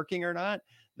actually working or not,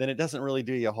 then it doesn't really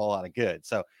do you a whole lot of good.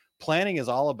 So planning is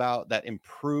all about that,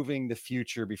 improving the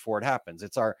future before it happens.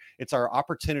 It's our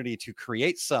opportunity to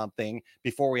create something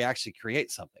before we actually create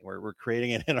something. We're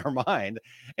creating it in our mind.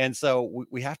 And so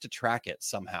we have to track it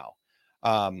somehow.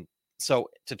 So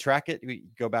to track it, we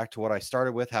go back to what I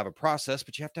started with, have a process,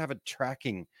 but you have to have a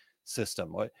tracking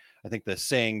system. What I think the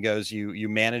saying goes, you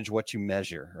manage what you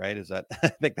measure, right? Is that I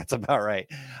think that's about right.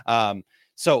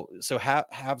 So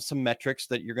have some metrics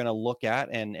that you're going to look at,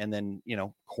 and then, you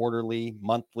know, quarterly,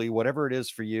 monthly, whatever it is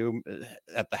for you,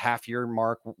 at the half year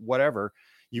mark, whatever,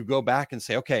 you go back and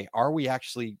say, okay, are we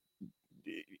actually,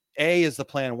 A, is the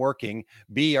plan working?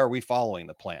 B, are we following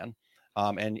the plan?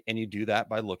 And you do that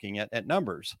by looking at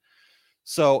numbers.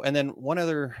 So, and then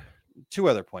two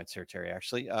other points here, Terry,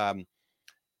 actually.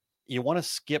 You want to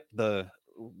skip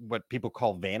what people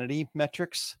call vanity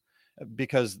metrics,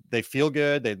 because they feel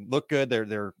good, they look good,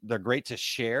 they're great to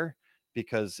share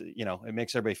because, you know, it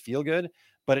makes everybody feel good,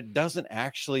 but it doesn't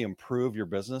actually improve your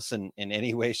business in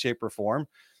any way, shape, or form.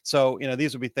 So, you know,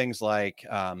 these would be things like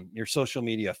your social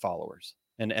media followers.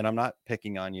 And I'm not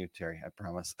picking on you, Terry, I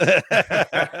promise.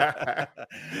 I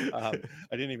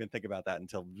didn't even think about that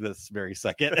until this very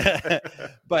second.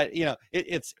 But, you know,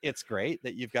 it's great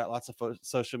that you've got lots of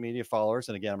social media followers.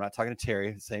 And again, I'm not talking to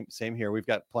Terry. Same here. We've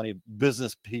got plenty of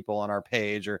business people on our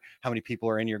page, or how many people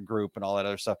are in your group and all that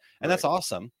other stuff. And That's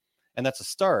awesome. And that's a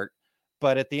start.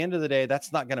 But at the end of the day,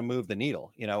 that's not going to move the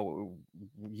needle. You know,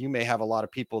 you may have a lot of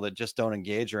people that just don't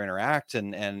engage or interact,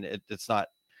 and it's not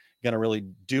going to really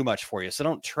do much for you. So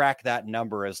don't track that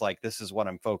number as like, this is what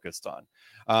I'm focused on.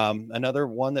 Another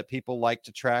one that people like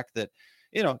to track that,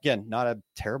 you know, again, not a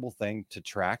terrible thing to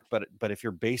track, but if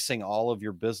you're basing all of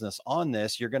your business on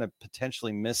this, you're going to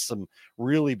potentially miss some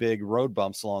really big road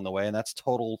bumps along the way. And that's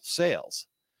total sales.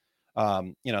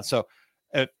 You know, so,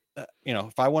 you know,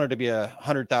 if I wanted to be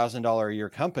 $100,000 a year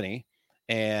company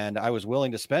and I was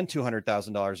willing to spend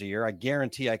 $200,000 a year, I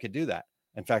guarantee I could do that.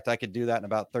 In fact, I could do that in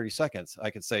about 30 seconds. I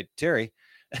could say, Terry,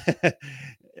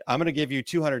 I'm going to give you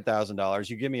 $200,000.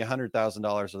 You give me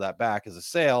 $100,000 of that back as a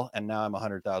sale, and now I'm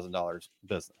 $100,000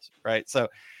 business, right? So,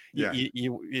 yeah,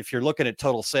 if you're looking at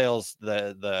total sales,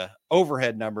 the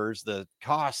overhead numbers, the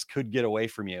costs could get away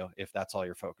from you if that's all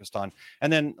you're focused on.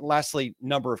 And then, lastly,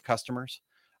 number of customers.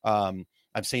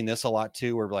 I've seen this a lot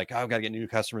too, where we're like, oh, I've got to get new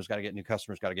customers, got to get new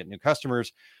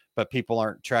customers, but people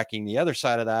aren't tracking the other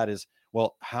side of that is,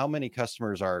 well, how many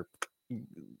customers are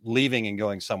leaving and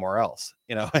going somewhere else?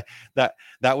 You know,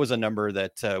 that was a number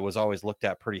that was always looked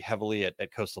at pretty heavily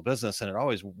at Coastal Business. And it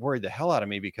always worried the hell out of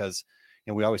me because,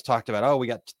 you know, we always talked about, oh, we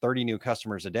got 30 new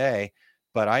customers a day.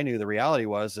 But I knew the reality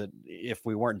was that if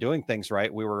we weren't doing things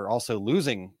right, we were also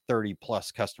losing 30 plus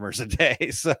customers a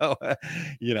day. So,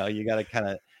 you know, you got to kind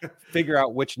of figure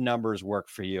out which numbers work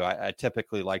for you. I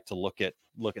typically like to look at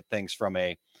things from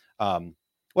a,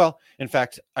 well, in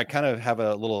fact, I kind of have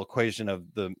a little equation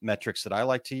of the metrics that I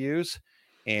like to use.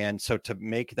 And so to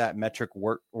make that metric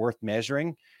worth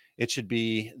measuring, it should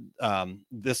be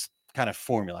this kind of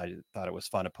formula. I thought it was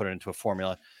fun to put it into a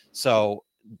formula. So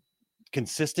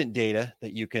consistent data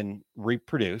that you can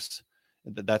reproduce.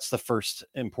 That's the first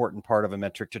important part of a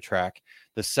metric to track.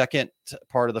 The second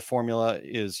part of the formula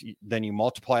is then you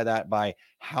multiply that by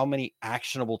how many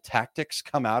actionable tactics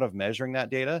come out of measuring that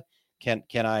data. Can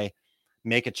I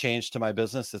make a change to my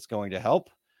business that's going to help?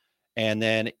 And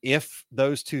then if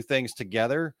those two things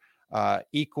together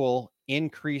equal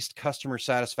increased customer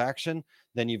satisfaction,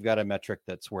 then you've got a metric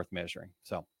that's worth measuring.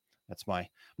 So that's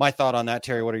my thought on that.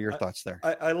 Terry, what are your thoughts there?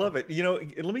 I love it. You know,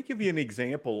 let me give you an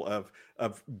example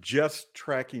of just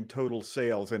tracking total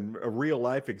sales, and a real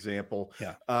life example.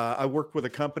 Yeah. I worked with a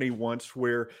company once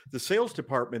where the sales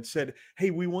department said,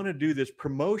 hey, we want to do this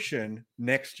promotion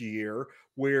next year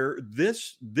where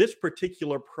this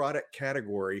particular product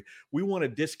category, we want to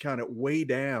discount it way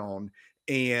down.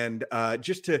 And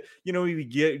just to, you know, maybe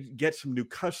get some new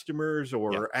customers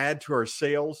or add to our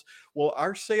sales. Well,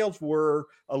 our sales were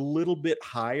a little bit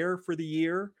higher for the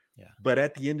year, but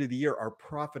at the end of the year, our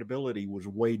profitability was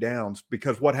way down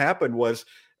because what happened was,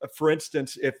 for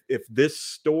instance, if this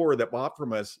store that bought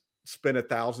from us spent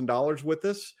 $1,000 with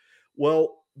us,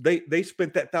 well, they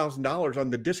spent that $1,000 on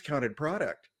the discounted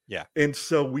product. Yeah. And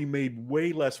so we made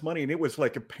way less money, and it was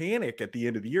like a panic at the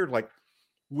end of the year, like,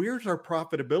 where's our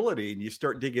profitability? And you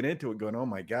start digging into it going, oh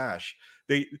my gosh,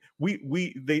 they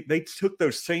took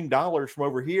those same dollars from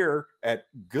over here at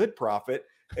good profit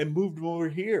and moved them over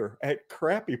here at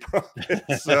crappy profit.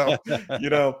 So, you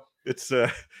know, it's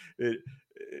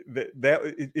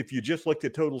if you just looked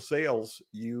at total sales,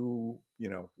 you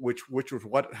know, which was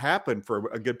what happened for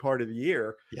a good part of the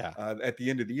year. Yeah. At the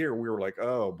end of the year, we were like,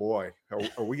 oh boy,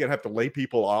 are we going to have to lay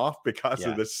people off because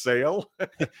of this sale?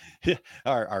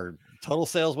 Our total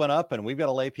sales went up, and we've got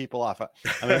to lay people off.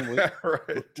 I mean,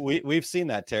 Right. we've seen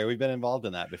that, Terry. We've been involved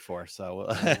in that before. So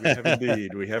We have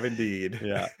indeed. We have indeed.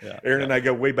 yeah. Aaron and I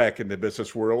go way back in the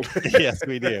business world. Yes,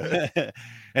 we do.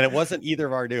 And it wasn't either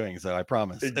of our doing, so I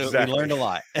promise. Exactly. We learned a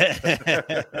lot.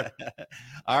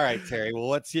 All right, Terry. Well,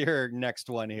 what's your next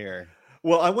one here?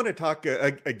 Well, I want to talk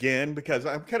again because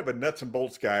I'm kind of a nuts and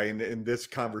bolts guy in this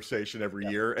conversation every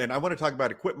year. And I want to talk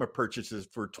about equipment purchases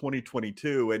for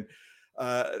 2022. And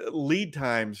lead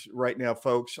times right now,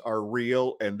 folks, are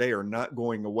real and they are not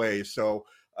going away. So,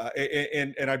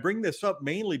 and I bring this up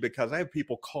mainly because I have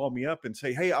people call me up and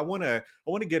say, "Hey, I want to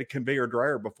get a conveyor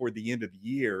dryer before the end of the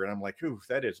year," and I'm like, "Ooh,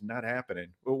 that is not happening."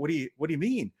 Well, what do you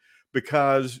mean?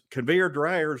 Because conveyor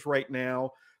dryers right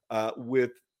now,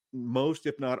 with most,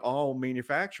 if not all,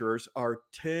 manufacturers are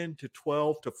 10 to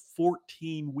 12 to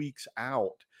 14 weeks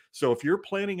out. So if you're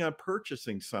planning on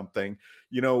purchasing something,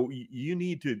 you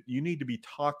need to be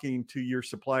talking to your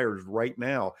suppliers right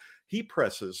now. Heat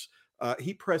presses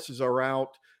are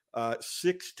out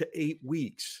 6 to 8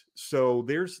 weeks. So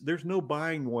there's no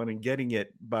buying one and getting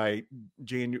it by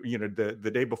January,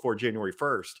 the day before January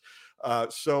 1st.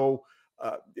 So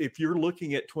if you're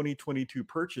looking at 2022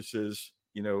 purchases,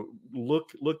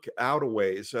 look out a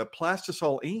ways.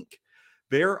 Plastisol Inc.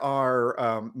 There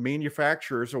are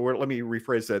manufacturers, or let me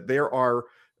rephrase that. There are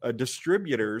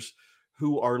distributors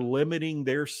who are limiting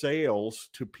their sales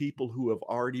to people who have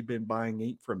already been buying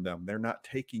ink from them. They're not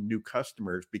taking new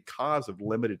customers because of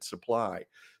limited supply.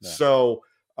 Yeah. So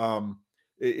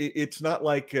it's not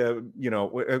like,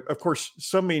 of course,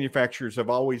 some manufacturers have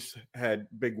always had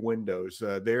big windows.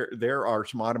 There are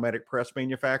some automatic press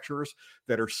manufacturers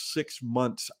that are 6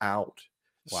 months out.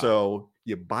 Wow. So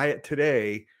you buy it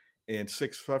today and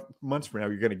 6 months from now,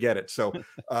 you're going to get it. So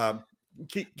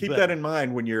keep that in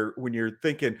mind when you're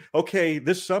thinking, okay,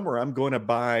 this summer I'm going to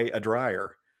buy a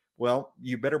dryer. Well,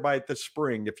 you better buy it this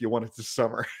spring if you want it this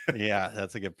summer. Yeah,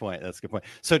 that's a good point.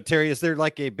 So, Terry, is there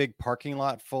like a big parking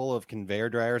lot full of conveyor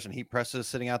dryers and heat presses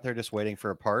sitting out there just waiting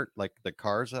for a part, like the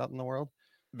cars out in the world?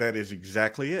 That is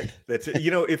exactly it. That's it.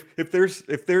 If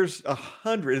there's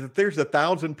 100, if there's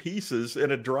 1,000 pieces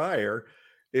in a dryer,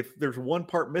 if there's one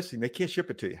part missing, they can't ship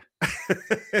it to you.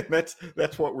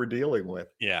 That's what we're dealing with.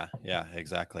 Yeah,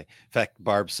 exactly. In fact,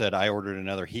 Barb said I ordered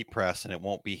another heat press and it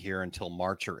won't be here until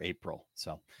March or April.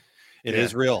 So it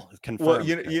is real. It's confirmed.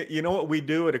 Well, you know what we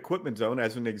do at Equipment Zone,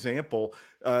 as an example,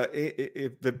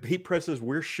 if the heat presses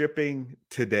we're shipping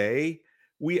today,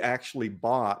 we actually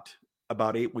bought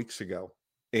about 8 weeks ago.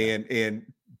 And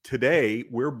today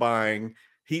we're buying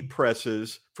heat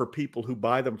presses for people who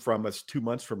buy them from us 2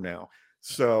 months from now.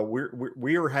 So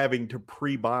we're having to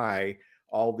pre-buy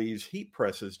all these heat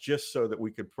presses just so that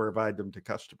we could provide them to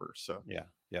customers. So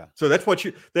yeah. So that's what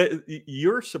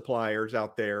your suppliers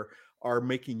out there are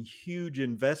making huge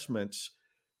investments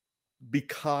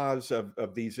because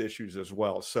of these issues as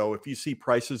well. So if you see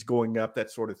prices going up, that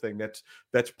sort of thing,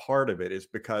 that's part of it, is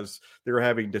because they're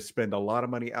having to spend a lot of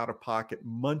money out of pocket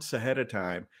months ahead of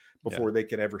time before they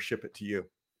can ever ship it to you.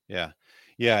 Yeah.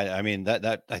 I mean,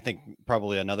 that I think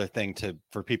probably another thing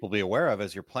for people to be aware of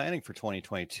as you're planning for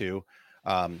 2022,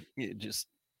 just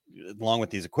along with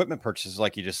these equipment purchases,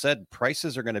 like you just said,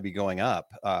 prices are going to be going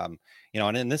up,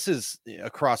 and this is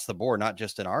across the board, not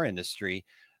just in our industry.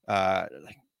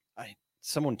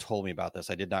 Someone told me about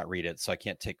this. I did not read it, so I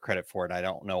can't take credit for it. I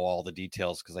don't know all the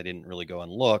details because I didn't really go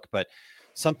and look, but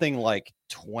something like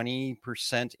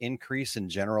 20% increase in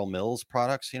General Mills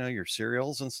products, your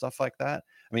cereals and stuff like that.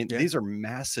 I mean, these are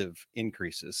massive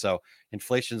increases. So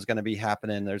inflation is going to be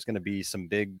happening. There's going to be some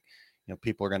big,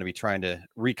 people are going to be trying to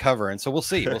recover. And so we'll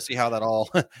see how that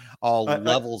all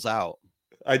levels out.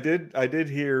 I did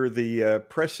hear the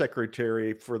press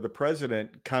secretary for the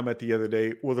president comment the other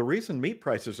day. Well, the reason meat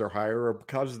prices are higher are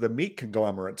because of the meat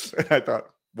conglomerates. And I thought,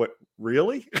 what,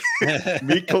 really?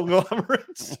 Meat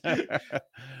conglomerates?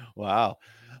 Wow.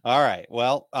 All right.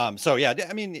 Well, so yeah,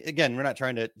 I mean, again, we're not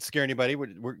trying to scare anybody.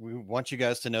 We want you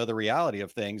guys to know the reality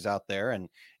of things out there.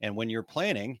 And when you're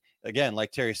planning, again,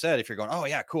 like Terry said, if you're going, oh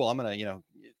yeah, cool, I'm going to,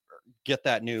 get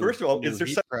that new. First of all, is there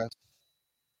something?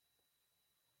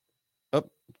 Oh,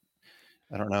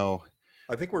 I don't know.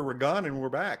 I think we're gone and we're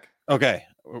back. Okay.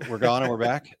 We're gone and we're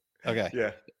back. Okay.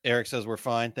 Yeah. Eric says we're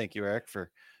fine. Thank you, Eric, for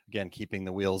again keeping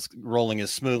the wheels rolling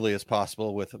as smoothly as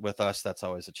possible with us. That's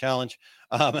always a challenge.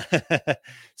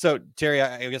 So Terry,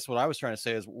 I guess what I was trying to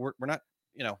say is we're not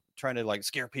trying to like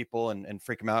scare people and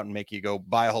freak them out and make you go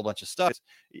buy a whole bunch of stuff.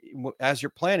 As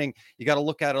you're planning, you got to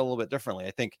look at it a little bit differently.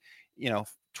 I think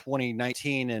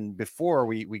 2019 and before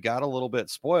we got a little bit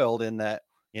spoiled in that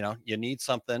you need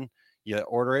something, you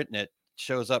order it and it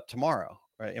shows up tomorrow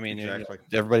right? I mean, Exactly.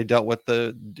 everybody dealt with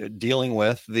dealing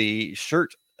with the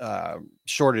shirt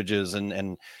shortages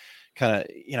and kind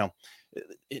of,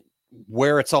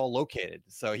 where it's all located.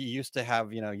 So he used to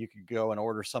have, you could go and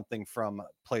order something from a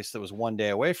place that was one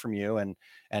day away from you. And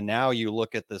now you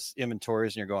look at this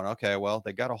inventories and you're going, okay, well,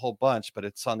 they got a whole bunch, but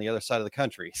it's on the other side of the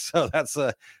country. So that's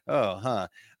so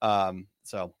leveling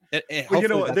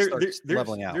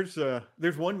out.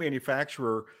 There's one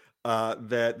manufacturer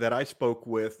that I spoke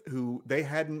with who they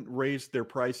hadn't raised their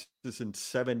prices in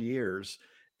 7 years.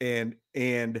 And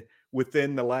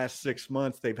within the last 6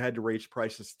 months, they've had to raise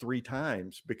prices 3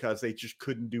 times because they just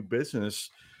couldn't do business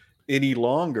any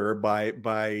longer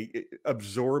by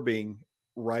absorbing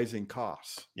rising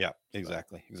costs. Yeah,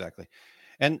 exactly.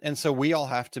 And so we all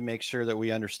have to make sure that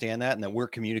we understand that and that we're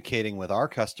communicating with our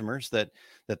customers that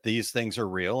these things are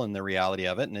real and the reality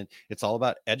of it. And it's all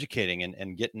about educating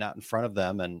and getting out in front of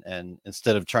them. And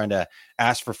instead of trying to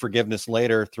ask for forgiveness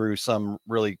later through some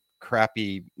really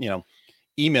crappy,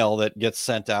 email that gets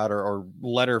sent out or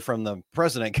letter from the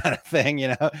president kind of thing,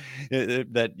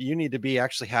 that you need to be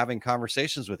actually having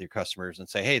conversations with your customers and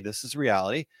say, hey, this is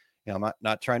reality. I'm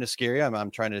not trying to scare you.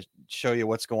 I'm trying to show you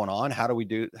what's going on. How do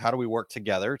we work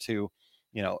together to,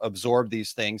 absorb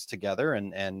these things together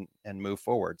and move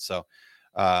forward. So,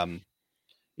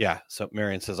 So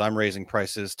Marion says, I'm raising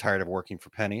prices, tired of working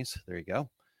for pennies. There you go.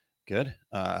 Good.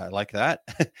 I like that.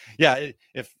 Yeah.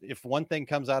 If one thing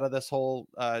comes out of this whole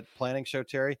planning show,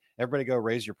 Terry, everybody go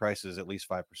raise your prices at least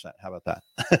 5%. How about that?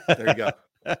 There you go.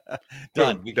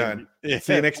 Done. Done.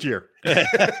 See you next year.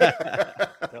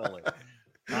 Totally.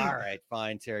 All right,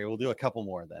 fine, Terry. We'll do a couple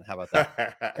more then. How about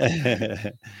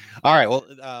that? All right. Well,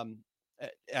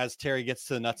 as Terry gets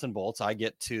to the nuts and bolts, I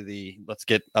get to let's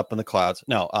get up in the clouds.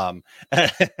 No,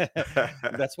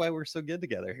 that's why we're so good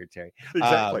together here, Terry.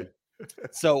 Exactly.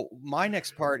 So my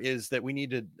next part is that we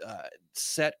need to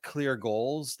set clear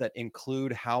goals that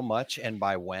include how much and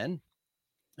by when.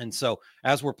 And so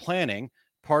as we're planning,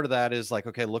 part of that is like,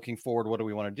 okay, looking forward, what do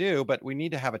we want to do? But we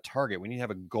need to have a target. We need to have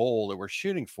a goal that we're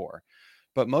shooting for.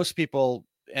 But most people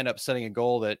end up setting a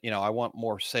goal that, I want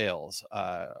more sales,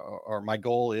 or my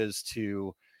goal is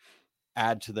to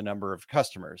add to the number of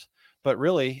customers. But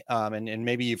really, and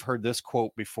maybe you've heard this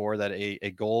quote before, that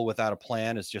a goal without a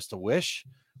plan is just a wish,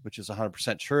 which is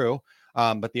 100% true.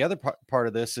 But the other part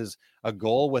of this is a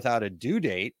goal without a due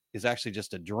date is actually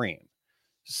just a dream.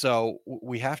 So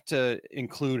we have to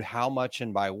include how much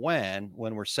and by when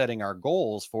we're setting our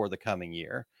goals for the coming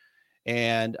year.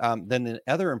 And then the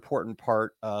other important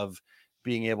part of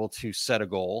being able to set a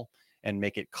goal and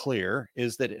make it clear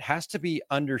is that it has to be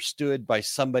understood by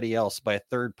somebody else, by a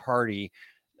third party,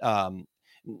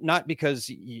 not because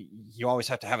you always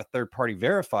have to have a third party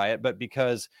verify it, but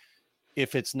because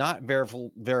if it's not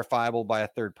verifiable by a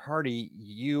third party,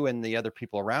 you and the other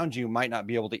people around you might not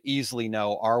be able to easily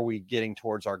know, are we getting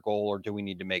towards our goal or do we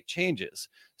need to make changes?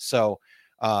 So,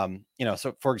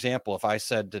 so for example, if I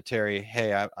said to Terry,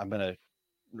 hey, I'm going to,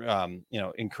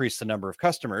 increase the number of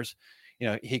customers,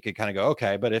 he could kind of go,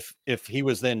 okay. But if he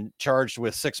was then charged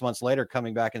with 6 months later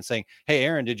coming back and saying, hey,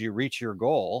 Aaron, did you reach your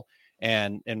goal?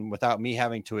 And without me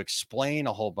having to explain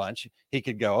a whole bunch, he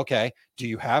could go, okay, do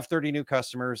you have 30 new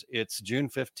customers? It's June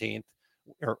 15th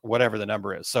or whatever the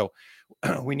number is. So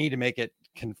we need to make it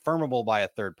confirmable by a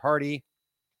third party.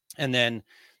 And then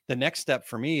the next step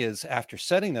for me is, after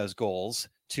setting those goals,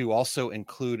 to also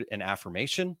include an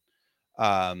affirmation,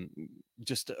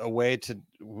 just a way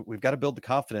we've got to build the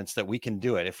confidence that we can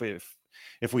do it.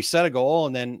 If we set a goal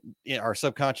and then our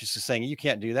subconscious is saying you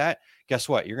can't do that, guess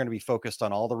what? You're going to be focused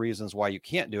on all the reasons why you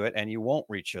can't do it, and you won't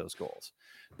reach those goals.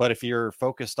 But if you're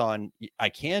focused on, I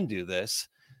can do this,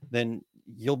 then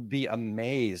you'll be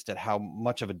amazed at how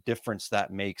much of a difference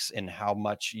that makes in how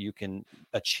much you can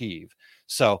achieve.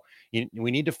 So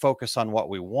we need to focus on what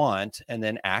we want and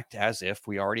then act as if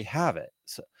we already have it.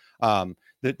 So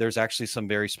there's actually some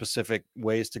very specific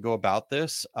ways to go about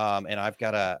this. And I've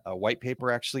got a white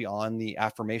paper actually on the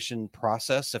affirmation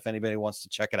process. If anybody wants to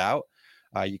check it out,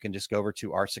 you can just go over to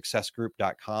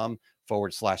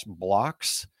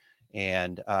oursuccessgroup.com/blocks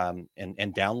and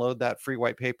download that free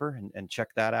white paper and check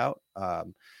that out.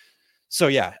 And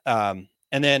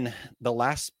then the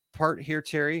last part here,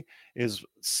 Terry, is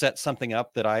set something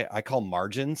up that I call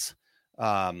margins.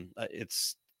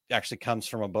 It's actually comes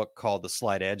from a book called The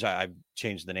Slight Edge. I've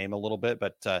changed the name a little bit,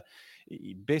 but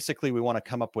basically we want to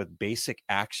come up with basic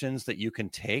actions that you can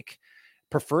take,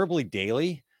 preferably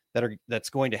daily, that's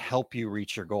going to help you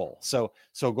reach your goal. So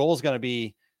goal is going to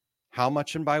be how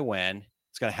much and by when.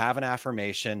 It's going to have an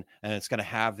affirmation, and it's going to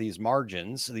have these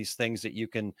margins, these things that you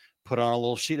can put on a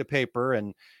little sheet of paper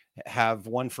and have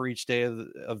one for each day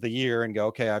of the year and go,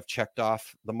 okay, I've checked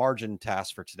off the margin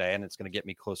task for today, and it's going to get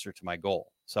me closer to my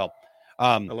goal. So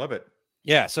I love it.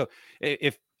 yeah. So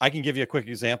if I can give you a quick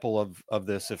example of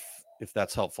this, if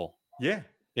that's helpful. Yeah.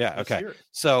 Yeah. Let's Okay. hear it.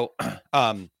 So,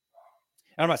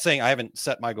 I'm not saying I haven't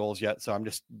set my goals yet, so I'm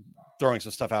just throwing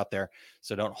some stuff out there.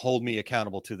 So don't hold me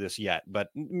accountable to this yet, but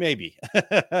maybe.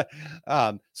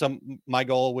 So my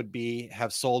goal would be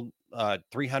have sold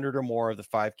 300 or more of the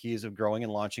 5 Keys of Growing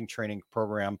and Launching training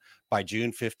program by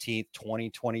June 15th,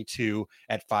 2022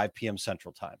 at 5 p.m.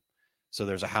 Central Time. So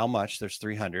there's a how much, there's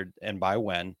 300, and by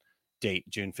when, date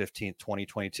June 15th,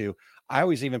 2022. I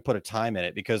always even put a time in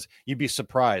it because you'd be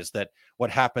surprised that what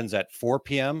happens at 4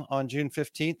 p.m. on June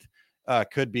 15th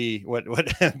could be what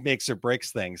makes or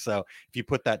breaks things. So if you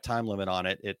put that time limit on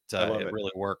it, it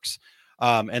really works.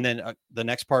 And then the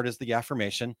next part is the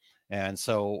affirmation. And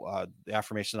so the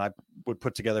affirmation I would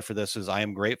put together for this is, I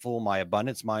am grateful my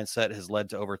abundance mindset has led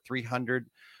to over 300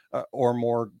 or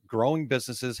more growing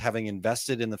businesses having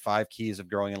invested in the 5 Keys of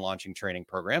Growing and Launching training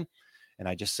program. And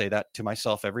I just say that to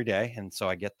myself every day. And so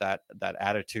I get that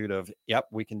attitude of, yep,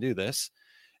 we can do this.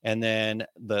 And then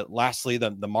lastly,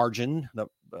 the margin, the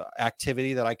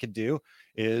activity that I could do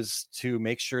is to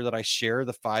make sure that I share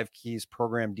the 5 Keys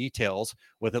program details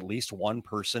with at least one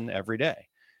person every day.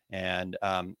 And,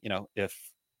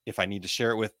 if I need to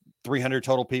share it with 300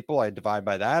 total people, I divide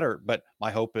by that, but my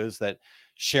hope is that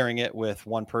sharing it with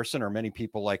one person or many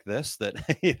people like this, that,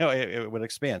 it would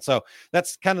expand. So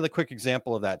that's kind of the quick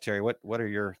example of that, Terry. What are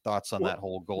your thoughts on that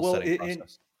whole goal setting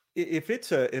process? If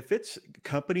it's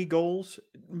company goals,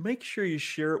 make sure you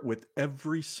share it with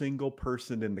every single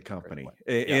person in the company.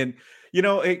 And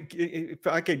if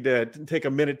I could take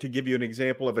a minute to give you an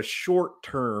example of a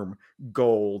short-term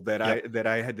goal that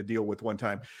I had to deal with one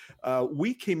time.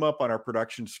 We came up on our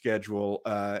production schedule,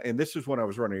 and this is when I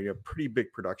was running a pretty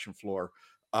big production floor.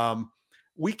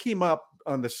 We came up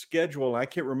on the schedule. I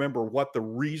can't remember what the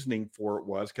reasoning for it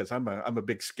was, because I'm a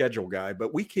big schedule guy,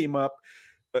 but we came up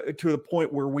to the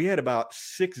point where we had about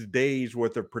 6 days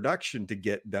worth of production to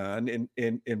get done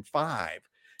in 5.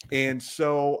 And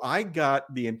so I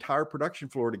got the entire production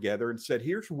floor together and said,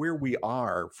 here's where we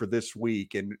are for this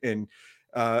week. And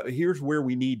here's where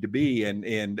we need to be.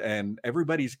 And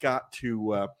everybody's got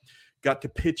to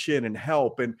pitch in and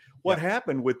help. And what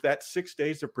happened with that 6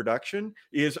 days of production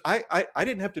is I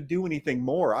didn't have to do anything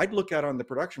more. I'd look out on the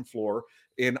production floor,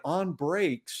 and on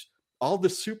breaks, all the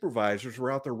supervisors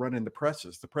were out there running the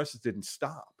presses. The presses didn't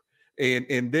stop.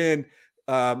 And then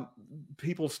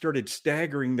people started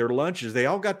staggering their lunches. They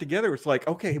all got together. It's like,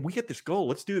 okay, we get this goal.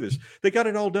 Let's do this. They got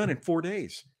it all done in 4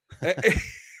 days.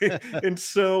 And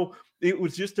so it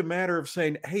was just a matter of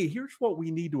saying, hey, here's what we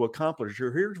need to accomplish,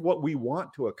 or here's what we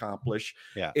want to accomplish.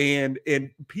 Yeah. And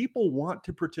people want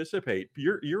to participate.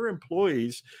 Your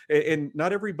employees, and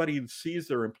not everybody sees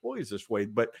their employees this way,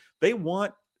 but they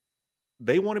want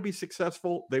to be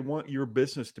successful. They want your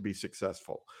business to be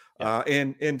successful. Yeah.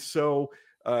 And so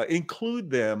include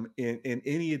them in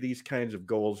any of these kinds of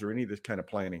goals or any of this kind of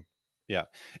planning. Yeah.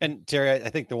 And Terry, I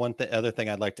think the other thing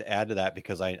I'd like to add to that,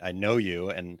 because I know you,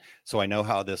 and so I know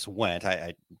how this went.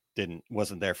 I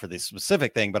wasn't there for this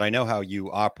specific thing, but I know how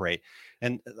you operate.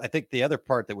 And I think the other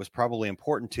part that was probably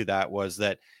important to that was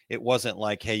that it wasn't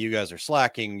like, hey, you guys are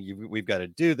slacking, we've got to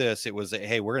do this. It was,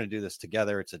 hey, we're going to do this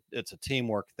together. It's a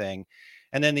teamwork thing.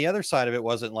 And then the other side of it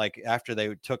wasn't like, after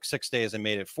they took 6 days and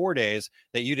made it 4 days,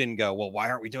 that you didn't go, well, why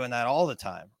aren't we doing that all the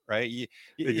time? Right.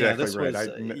 Exactly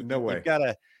right. No way. You've got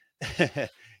to,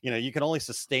 you can only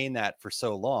sustain that for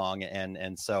so long.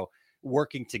 And so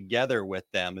working together with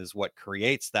them is what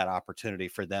creates that opportunity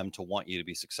for them to want you to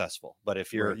be successful. But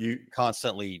if you're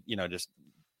constantly, just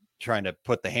trying to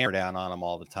put the hammer down on them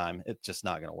all the time, it's just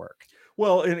not going to work.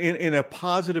 Well, in a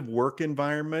positive work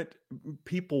environment,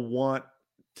 people want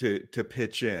to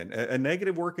pitch in. A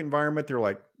negative work environment, they're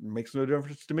like, makes no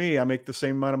difference to me. I make the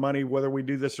same amount of money whether we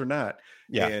do this or not.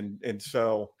 Yeah. And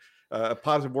so a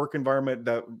positive work environment,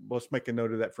 let's make a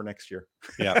note of that for next year.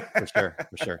 Yeah, for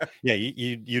sure. Yeah,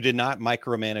 you did not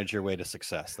micromanage your way to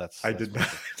success. I did not.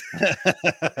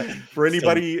 For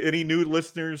anybody, any new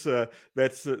listeners,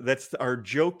 that's our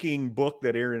joking book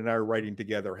that Aaron and I are writing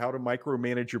together: How to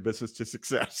Micromanage Your Business to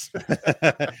Success.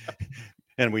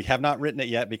 And we have not written it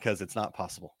yet because it's not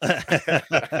possible.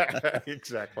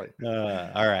 Exactly.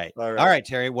 All right,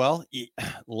 Terry. Well,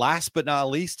 last but not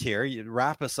least here, you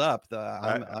wrap us up.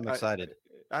 I'm excited.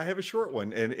 I have a short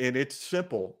one, and it's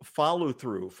simple. Follow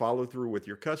through with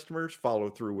your customers, follow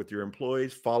through with your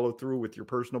employees, follow through with your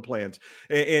personal plans.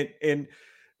 And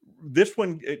this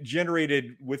one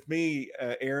generated with me,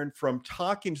 Aaron, from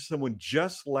talking to someone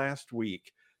just last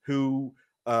week who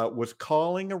was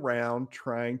calling around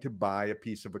trying to buy a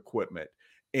piece of equipment.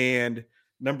 And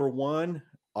number one,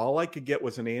 all I could get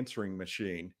was an answering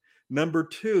machine. Number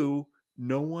two,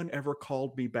 no one ever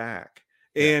called me back.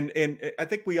 And I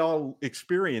think we all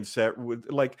experience that with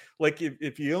like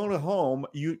if you own a home,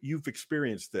 you've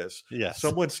experienced this. Yes.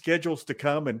 Someone schedules to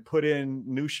come and put in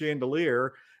new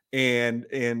chandelier, and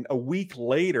a week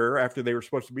later, after they were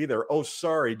supposed to be there, oh,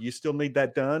 sorry, do you still need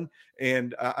that done?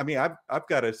 And I mean, I've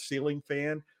got a ceiling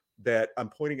fan that I'm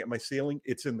pointing at my ceiling.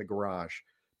 It's in the garage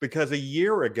because a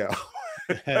year ago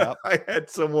I had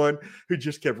someone who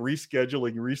just kept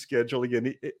rescheduling,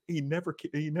 and he never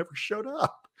showed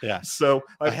up. Yeah. So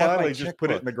I finally just put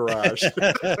it in the garage.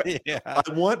 Yeah. I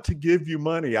want to give you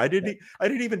money. I didn't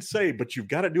even say, but you've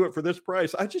got to do it for this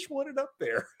price. I just want it up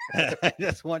there. I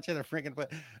just want you to freaking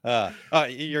put.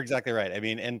 You're exactly right. I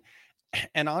mean,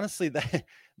 and honestly,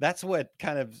 that's what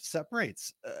kind of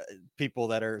separates people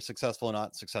that are successful and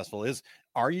not successful is,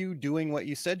 are you doing what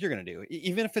you said you're going to do?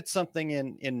 Even if it's something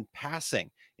in passing.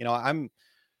 You know, I'm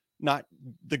not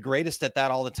the greatest at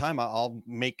that all the time. I'll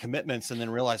make commitments and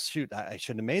then realize, shoot, I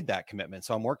shouldn't have made that commitment.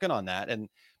 So I'm working on that.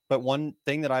 But one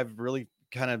thing that I've really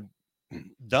kind of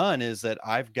done is that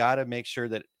I've got to make sure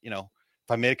that, you know, if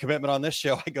I made a commitment on this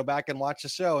show, I go back and watch the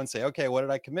show and say, okay, what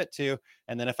did I commit to?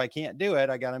 And then if I can't do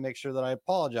it, I got to make sure that I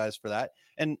apologize for that.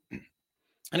 And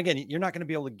again, you're not going to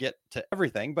be able to get to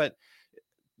everything, but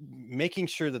making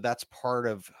sure that that's part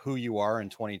of who you are in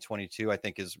 2022, I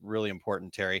think is really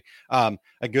important, Terry. A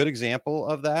good example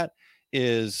of that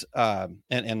is,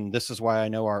 and this is why I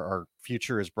know our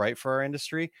future is bright for our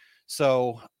industry.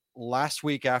 So last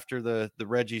week after the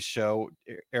Reggie's show,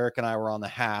 Eric and I were on the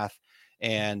Hath,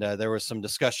 and there was some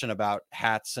discussion about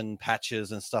hats and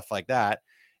patches and stuff like that.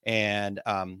 And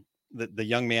the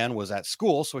young man was at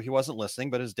school, so he wasn't listening,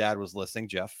 but his dad was listening,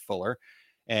 Jeff Fuller.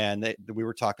 And we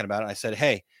were talking about it. I said,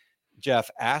 hey, Jeff,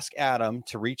 ask Adam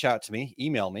to reach out to me,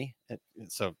 email me.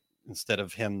 So instead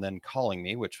of him then calling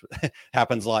me, which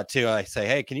happens a lot too, I say,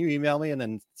 hey, can you email me? And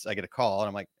then I get a call and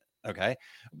I'm like, okay.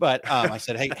 But I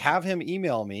said, hey, have him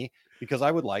email me because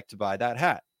I would like to buy that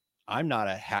hat. I'm not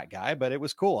a hat guy, but it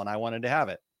was cool and I wanted to have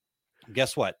it.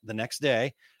 Guess what? The next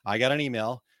day I got an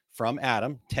email from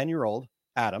Adam, 10-year-old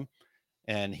Adam.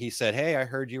 And he said, hey, I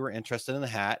heard you were interested in the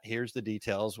hat. Here's the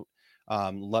details.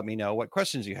 Let me know what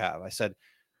questions you have. I said,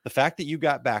 the fact that you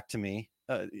got back to me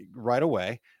right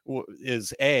away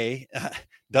is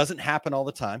doesn't happen all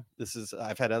the time.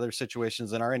 I've had other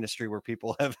situations in our industry where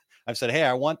people I've said, hey,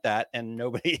 I want that. And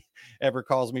nobody ever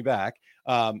calls me back.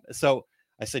 So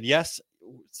I said, yes,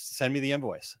 send me the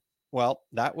invoice. Well,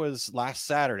 that was last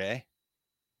Saturday.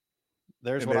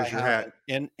 There's what I have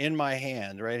in my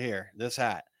hand right here, this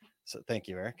hat. So thank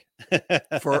you, Eric.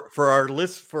 for our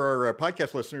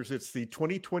podcast listeners, it's the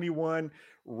 2021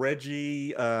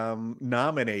 Reggie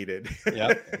nominated.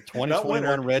 Yep,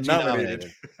 2021 Reggie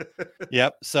nominated.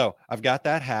 Yep. So I've got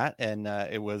that hat, and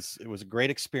it was a great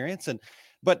experience.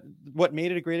 But what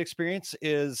made it a great experience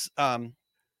is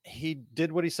he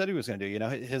did what he said he was going to do. You know,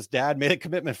 his dad made a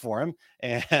commitment for him,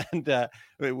 and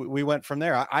we went from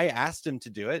there. I asked him to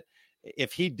do it.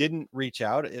 If he didn't reach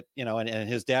out, and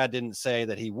his dad didn't say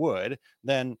that he would,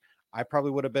 then I probably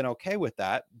would have been okay with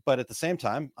that. But at the same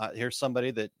time, here's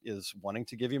somebody that is wanting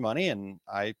to give you money, and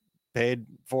I paid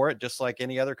for it just like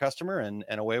any other customer, and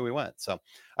away we went. So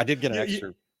I did get an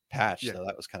extra patch, so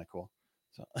that was kind of cool.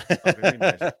 So very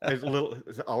nice.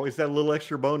 There's always that little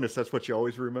extra bonus. That's what you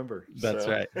always remember. That's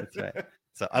right. That's right.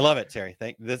 So I love it, Terry.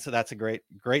 That's a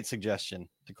great suggestion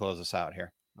to close us out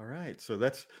here. All right. So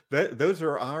those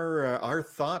are our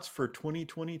thoughts for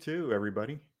 2022,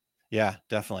 everybody. Yeah,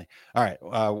 definitely. All right.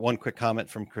 One quick comment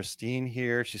from Christine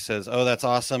here. She says, oh, that's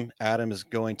awesome. Adam is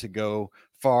going to go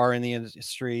far in the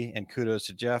industry, and kudos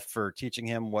to Jeff for teaching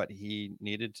him what he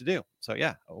needed to do. So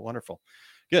yeah, wonderful.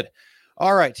 Good.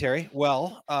 All right, Terry.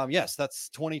 Well, yes, that's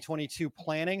 2022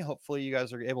 planning. Hopefully you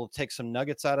guys are able to take some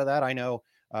nuggets out of that. I know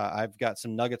I've got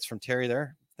some nuggets from Terry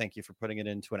there. Thank you for putting it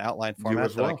into an outline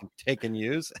format that I can take and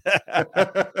use.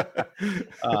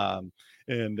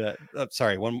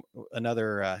 Sorry,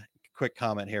 another quick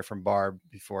comment here from Barb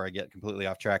before I get completely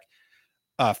off track.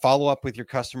 Follow up with your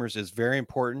customers is very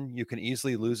important. You can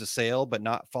easily lose a sale, but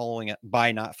not following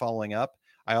up.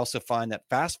 I also find that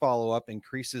fast follow-up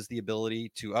increases the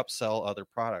ability to upsell other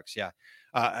products. Yeah,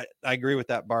 I agree with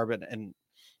that, Barb. And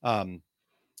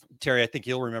Terry, I think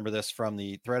you'll remember this from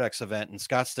the ThreadX event in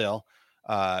Scottsdale,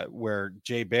 where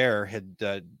Jay Bear had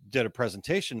did a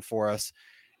presentation for us.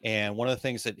 And one of the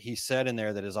things that he said in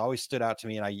there that has always stood out to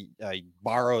me, and I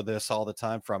borrow this all the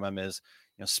time from him, is,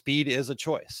 speed is a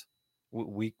choice.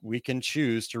 we can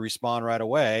choose to respond right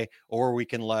away, or we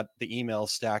can let the emails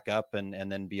stack up and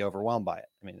then be overwhelmed by it.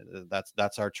 I mean,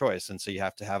 that's our choice. And so you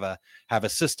have to have a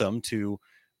system to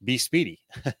be speedy.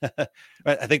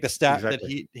 I think the stat that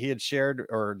he had shared,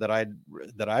 or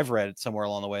that I've read somewhere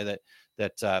along the way,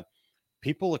 that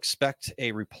people expect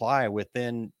a reply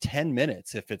within 10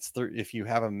 minutes if you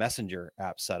have a messenger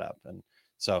app set up. And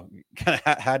so kind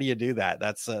of how do you do that?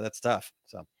 That's tough.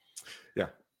 So, yeah.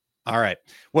 All right.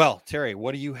 Well, Terry,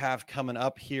 what do you have coming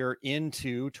up here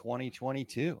into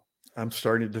 2022? I'm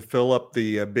starting to fill up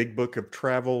the big book of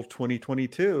travel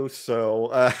 2022.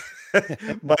 So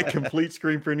my complete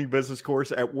screen printing business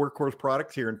course at Workhorse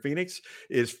Products here in Phoenix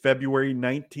is February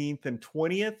 19th and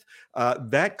 20th.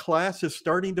 That class is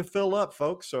starting to fill up,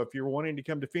 folks. So if you're wanting to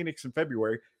come to Phoenix in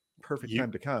February, perfect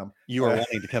time to come. You are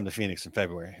wanting to come to Phoenix in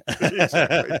February.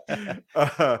 Exactly.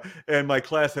 And my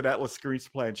class at Atlas Screen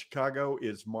Supply in Chicago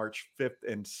is March 5th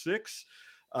and 6th.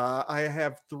 I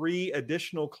have 3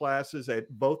 additional classes at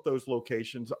both those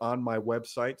locations on my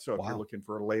website. So if you're looking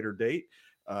for a later date,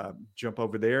 jump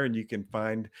over there and you can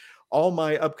find all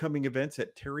my upcoming events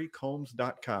at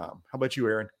terrycombs.com. How about you,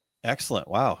 Aaron? Excellent.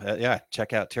 Wow. Yeah.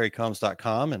 Check out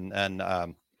terrycombs.com. And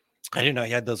I didn't know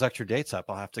you had those extra dates up.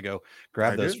 I'll have to go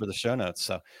grab those for the show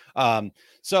notes.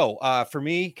 So for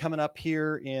me, coming up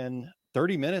here in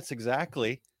 30 minutes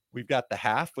exactly, we've got the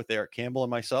half with Eric Campbell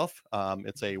and myself.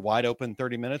 It's a wide open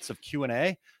 30 minutes of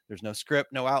Q&A. There's no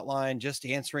script, no outline, just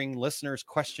answering listeners'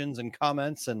 questions and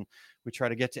comments. And we try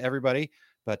to get to everybody.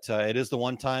 But it is the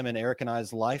one time in Eric and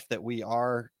I's life that we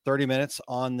are 30 minutes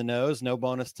on the nose, no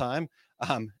bonus time.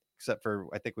 Except for,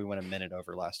 I think we went a minute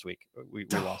over last week. We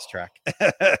lost track.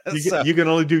 You can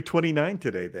only do 29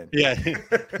 today then. Yeah.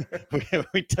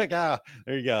 we took out.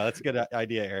 There you go. That's a good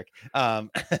idea, Eric.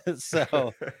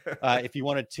 So if you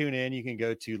want to tune in, you can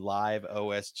go to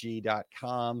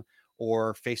liveosg.com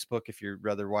or Facebook. If you'd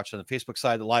rather watch on the Facebook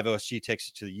side, the Live OSG takes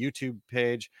you to the YouTube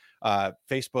page,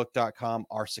 facebook.com,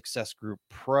 Our Success Group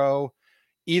Pro.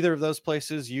 Either of those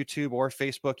places, YouTube or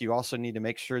Facebook. You also need to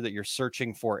make sure that you're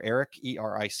searching for Eric,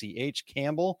 E-R-I-C-H,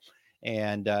 Campbell,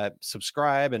 and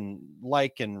subscribe and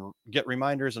like and get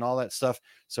reminders and all that stuff.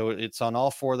 So it's on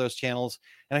all 4 of those channels.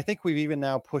 And I think we've even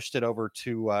now pushed it over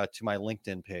to my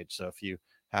LinkedIn page. So if you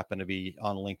happen to be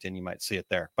on LinkedIn, you might see it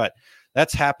there. But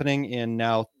that's happening in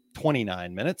now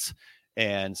 29 minutes.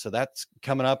 And so that's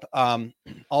coming up.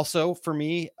 Also for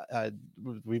me,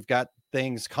 we've got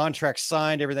contracts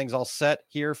signed, everything's all set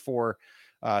here for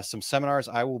some seminars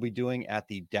I will be doing at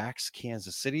the DAX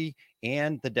Kansas City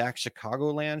and the DAX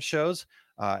Chicagoland shows.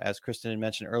 As Kristen had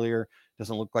mentioned earlier,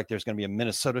 doesn't look like there's going to be a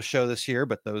Minnesota show this year,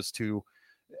 but those 2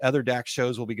 other DAX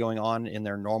shows will be going on in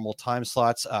their normal time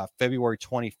slots, February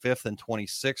 25th and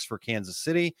 26th for Kansas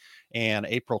City, and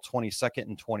April 22nd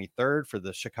and 23rd for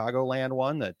the Chicagoland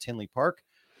one, the Tinley Park.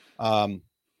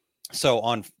 So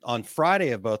on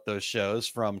Friday of both those shows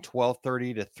from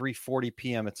 12:30 to 3:40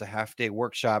 p.m., it's a half-day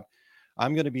workshop.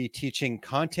 I'm going to be teaching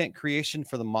content creation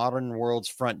for the modern world's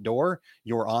front door,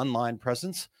 your online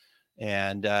presence.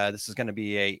 And this is going to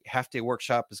be a half-day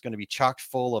workshop. It's going to be chock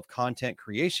full of content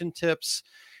creation tips.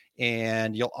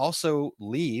 And you'll also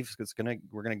leave because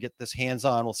we're going to get this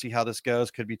hands-on. We'll see how this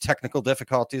goes. Could be technical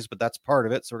difficulties, but that's part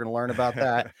of it. So we're going to learn about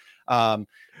that.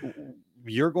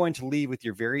 You're going to leave with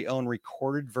your very own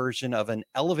recorded version of an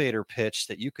elevator pitch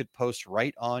that you could post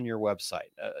right on your website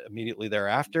immediately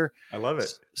thereafter. I love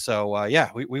it. So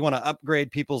we want to upgrade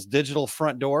people's digital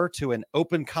front door to an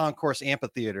open concourse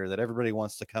amphitheater that everybody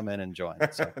wants to come in and join.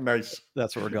 So nice.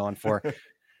 That's what we're going for.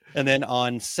 And then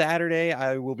on Saturday,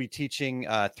 I will be teaching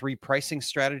 3 pricing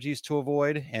strategies to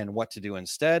avoid and what to do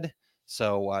instead.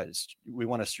 So we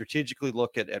want to strategically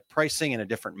look at pricing in a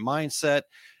different mindset.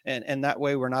 And that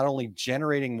way we're not only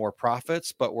generating more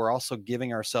profits, but we're also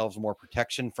giving ourselves more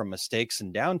protection from mistakes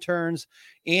and downturns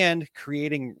and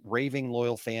creating raving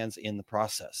loyal fans in the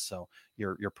process. So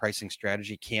your pricing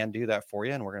strategy can do that for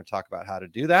you. And we're going to talk about how to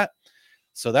do that.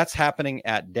 So that's happening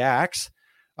at DAX.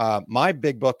 My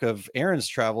big book of Aaron's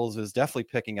travels is definitely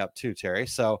picking up too, Terry.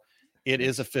 So it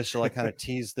is official. I kind of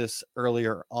teased this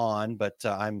earlier on, but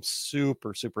I'm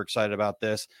super, super excited about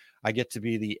this. I get to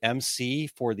be the MC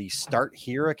for the Start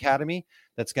Here Academy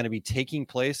that's going to be taking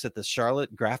place at the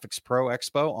Charlotte Graphics Pro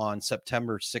Expo on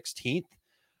September 16th.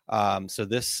 So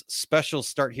this special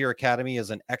Start Here Academy is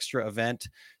an extra event.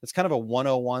 It's kind of a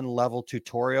 101 level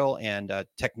tutorial and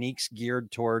techniques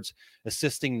geared towards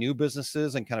assisting new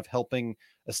businesses and kind of helping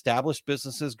established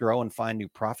businesses grow and find new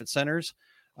profit centers.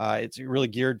 It's really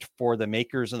geared for the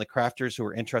makers and the crafters who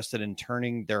are interested in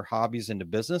turning their hobbies into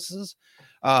businesses.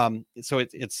 So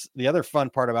it's the other fun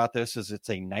part about this is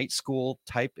it's a night school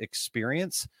type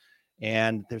experience.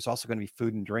 And there's also going to be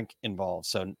food and drink involved.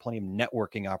 So plenty of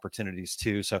networking opportunities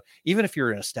too. So even if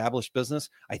you're an established business,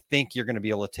 I think you're going to be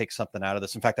able to take something out of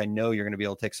this. In fact, I know you're going to be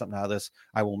able to take something out of this.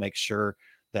 I will make sure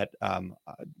that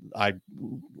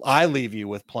I leave you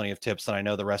with plenty of tips. And I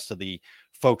know the rest of the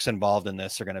folks involved in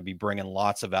this are going to be bringing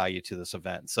lots of value to this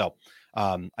event. So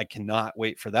I cannot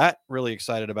wait for that. Really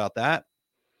excited about that.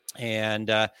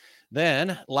 And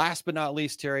then last but not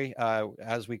least, Terry,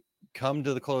 as we come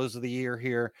to the close of the year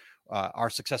here, our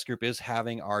Success Group is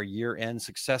having our year-end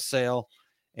success sale.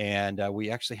 And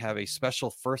we actually have a special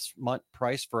first month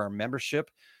price for our membership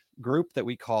group that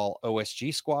we call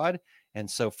OSG Squad. And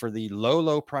so for the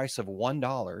low price of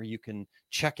 $1, you can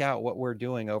check out what we're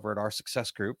doing over at our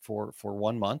Success Group for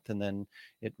 1 month, and then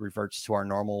it reverts to our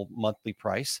normal monthly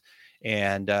price.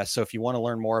 And so if you want to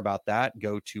learn more about that,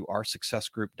 go to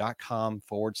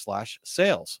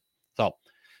oursuccessgroup.com/sales. So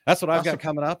that's what I've got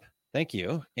coming up. Thank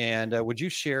you. And would you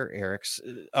share Eric's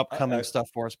upcoming stuff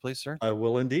for us, please, sir? I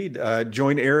will indeed.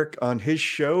 Join Eric on his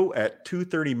show at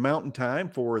 2:30 Mountain Time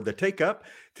for the Take Up.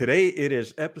 Today, it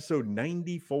is episode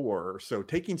 94. So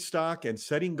taking stock and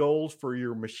setting goals for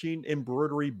your machine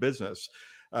embroidery business.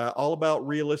 All about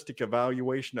realistic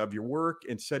evaluation of your work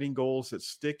and setting goals that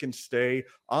stick and stay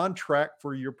on track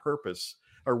for your purpose.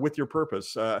 Or with your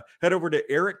purpose. Head over to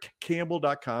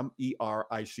ericcampbell.com,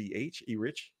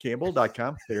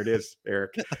 Campbell.com. There it is,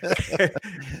 Eric.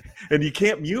 And you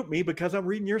can't mute me because I'm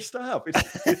reading your stuff.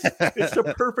 It's a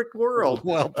perfect world.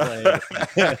 Well played.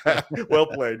 Well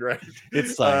played, right?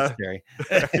 It's science, Terry.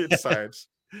 It's science.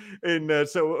 And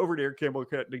so over to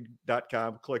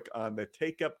ericcampbell.com, click on the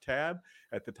Take Up tab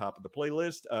at the top of the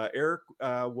playlist. Eric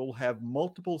will have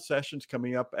multiple sessions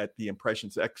coming up at the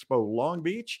Impressions Expo Long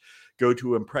Beach. Go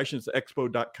to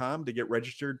impressionsexpo.com to get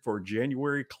registered for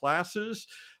January classes.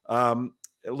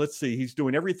 Let's see, he's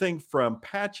doing everything from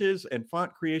patches and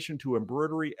font creation to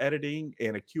embroidery editing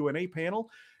and a Q&A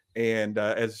panel. And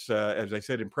as I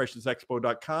said,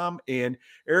 impressionsexpo.com. And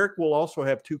Eric will also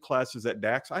have 2 classes at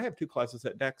DAX. I have 2 classes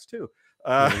at DAX too.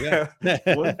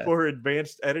 One for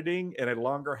advanced editing and a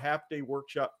longer half-day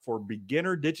workshop for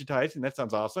beginner digitizing. That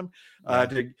sounds awesome.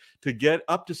 To get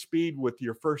up to speed with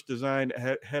your first design,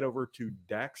 head over to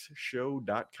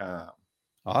daxshow.com.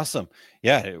 Awesome.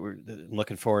 Yeah, we're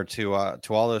looking forward to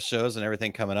all those shows and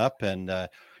everything coming up. And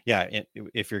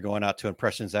if you're going out to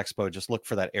Impressions Expo, just look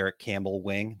for that Eric Campbell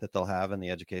wing that they'll have in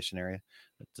the education area.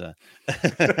 But,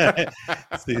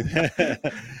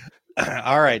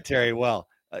 all right, Terry. Well,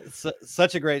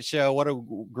 such a great show. What a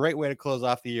great way to close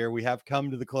off the year. We have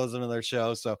come to the close of their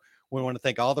show. So we want to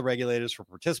thank all the regulators for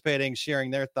participating,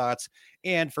 sharing their thoughts,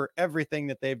 and for everything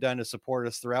that they've done to support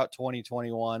us throughout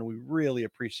 2021. We really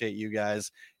appreciate you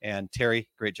guys. And Terry,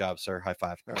 great job, sir. High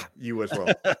five. You as well.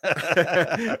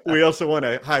 We also want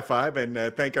to high five and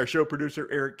thank our show producer,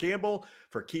 Eric Campbell,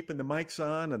 for keeping the mics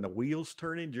on and the wheels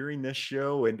turning during this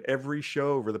show and every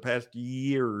show over the past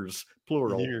years,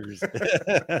 plural. Years.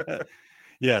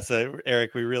 Yes,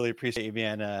 Eric, we really appreciate you,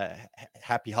 man.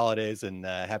 Happy holidays and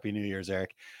happy New Year's,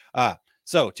 Eric.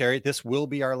 So, Terry, this will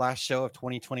be our last show of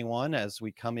 2021 as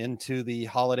we come into the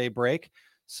holiday break.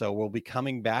 So we'll be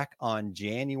coming back on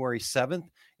January 7th,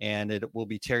 and it will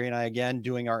be Terry and I again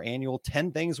doing our annual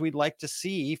 10 things we'd like to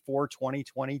see for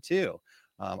 2022.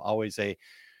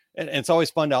 And it's always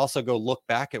fun to also go look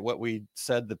back at what we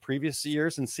said the previous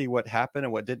years and see what happened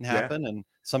and what didn't happen. Yeah. And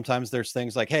sometimes there's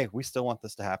things like, hey, we still want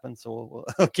this to happen, so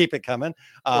we'll keep it coming.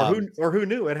 Or who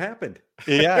knew it happened?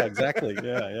 Yeah, exactly.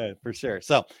 Yeah, for sure.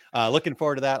 So looking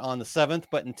forward to that on the 7th.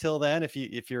 But until then,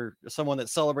 if you're someone that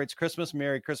celebrates Christmas,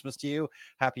 Merry Christmas to you.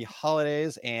 Happy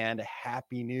holidays and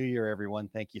Happy New Year, everyone.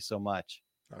 Thank you so much.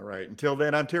 All right. Until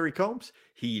then, I'm Terry Combs.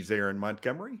 He's Aaron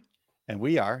Montgomery. And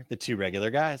we are the Two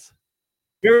Regular Guys.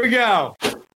 Here we go.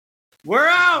 We're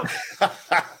out.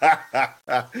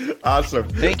 Awesome.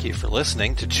 Thank you for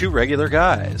listening to Two Regular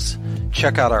Guys.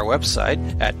 Check out our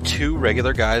website at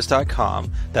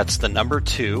tworegularguys.com. That's the number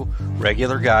 2,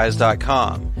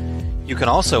 regularguys.com. You can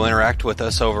also interact with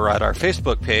us over at our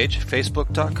Facebook page,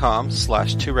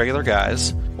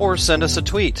 facebook.com/tworegularguys, or send us a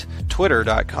tweet,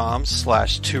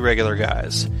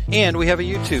 twitter.com/tworegularguys. And we have a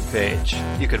YouTube page.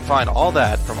 You can find all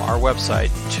that from our website,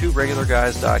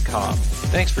 tworegularguys.com.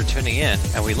 Thanks for tuning in,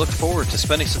 and we look forward to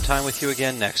spending some time with you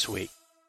again next week.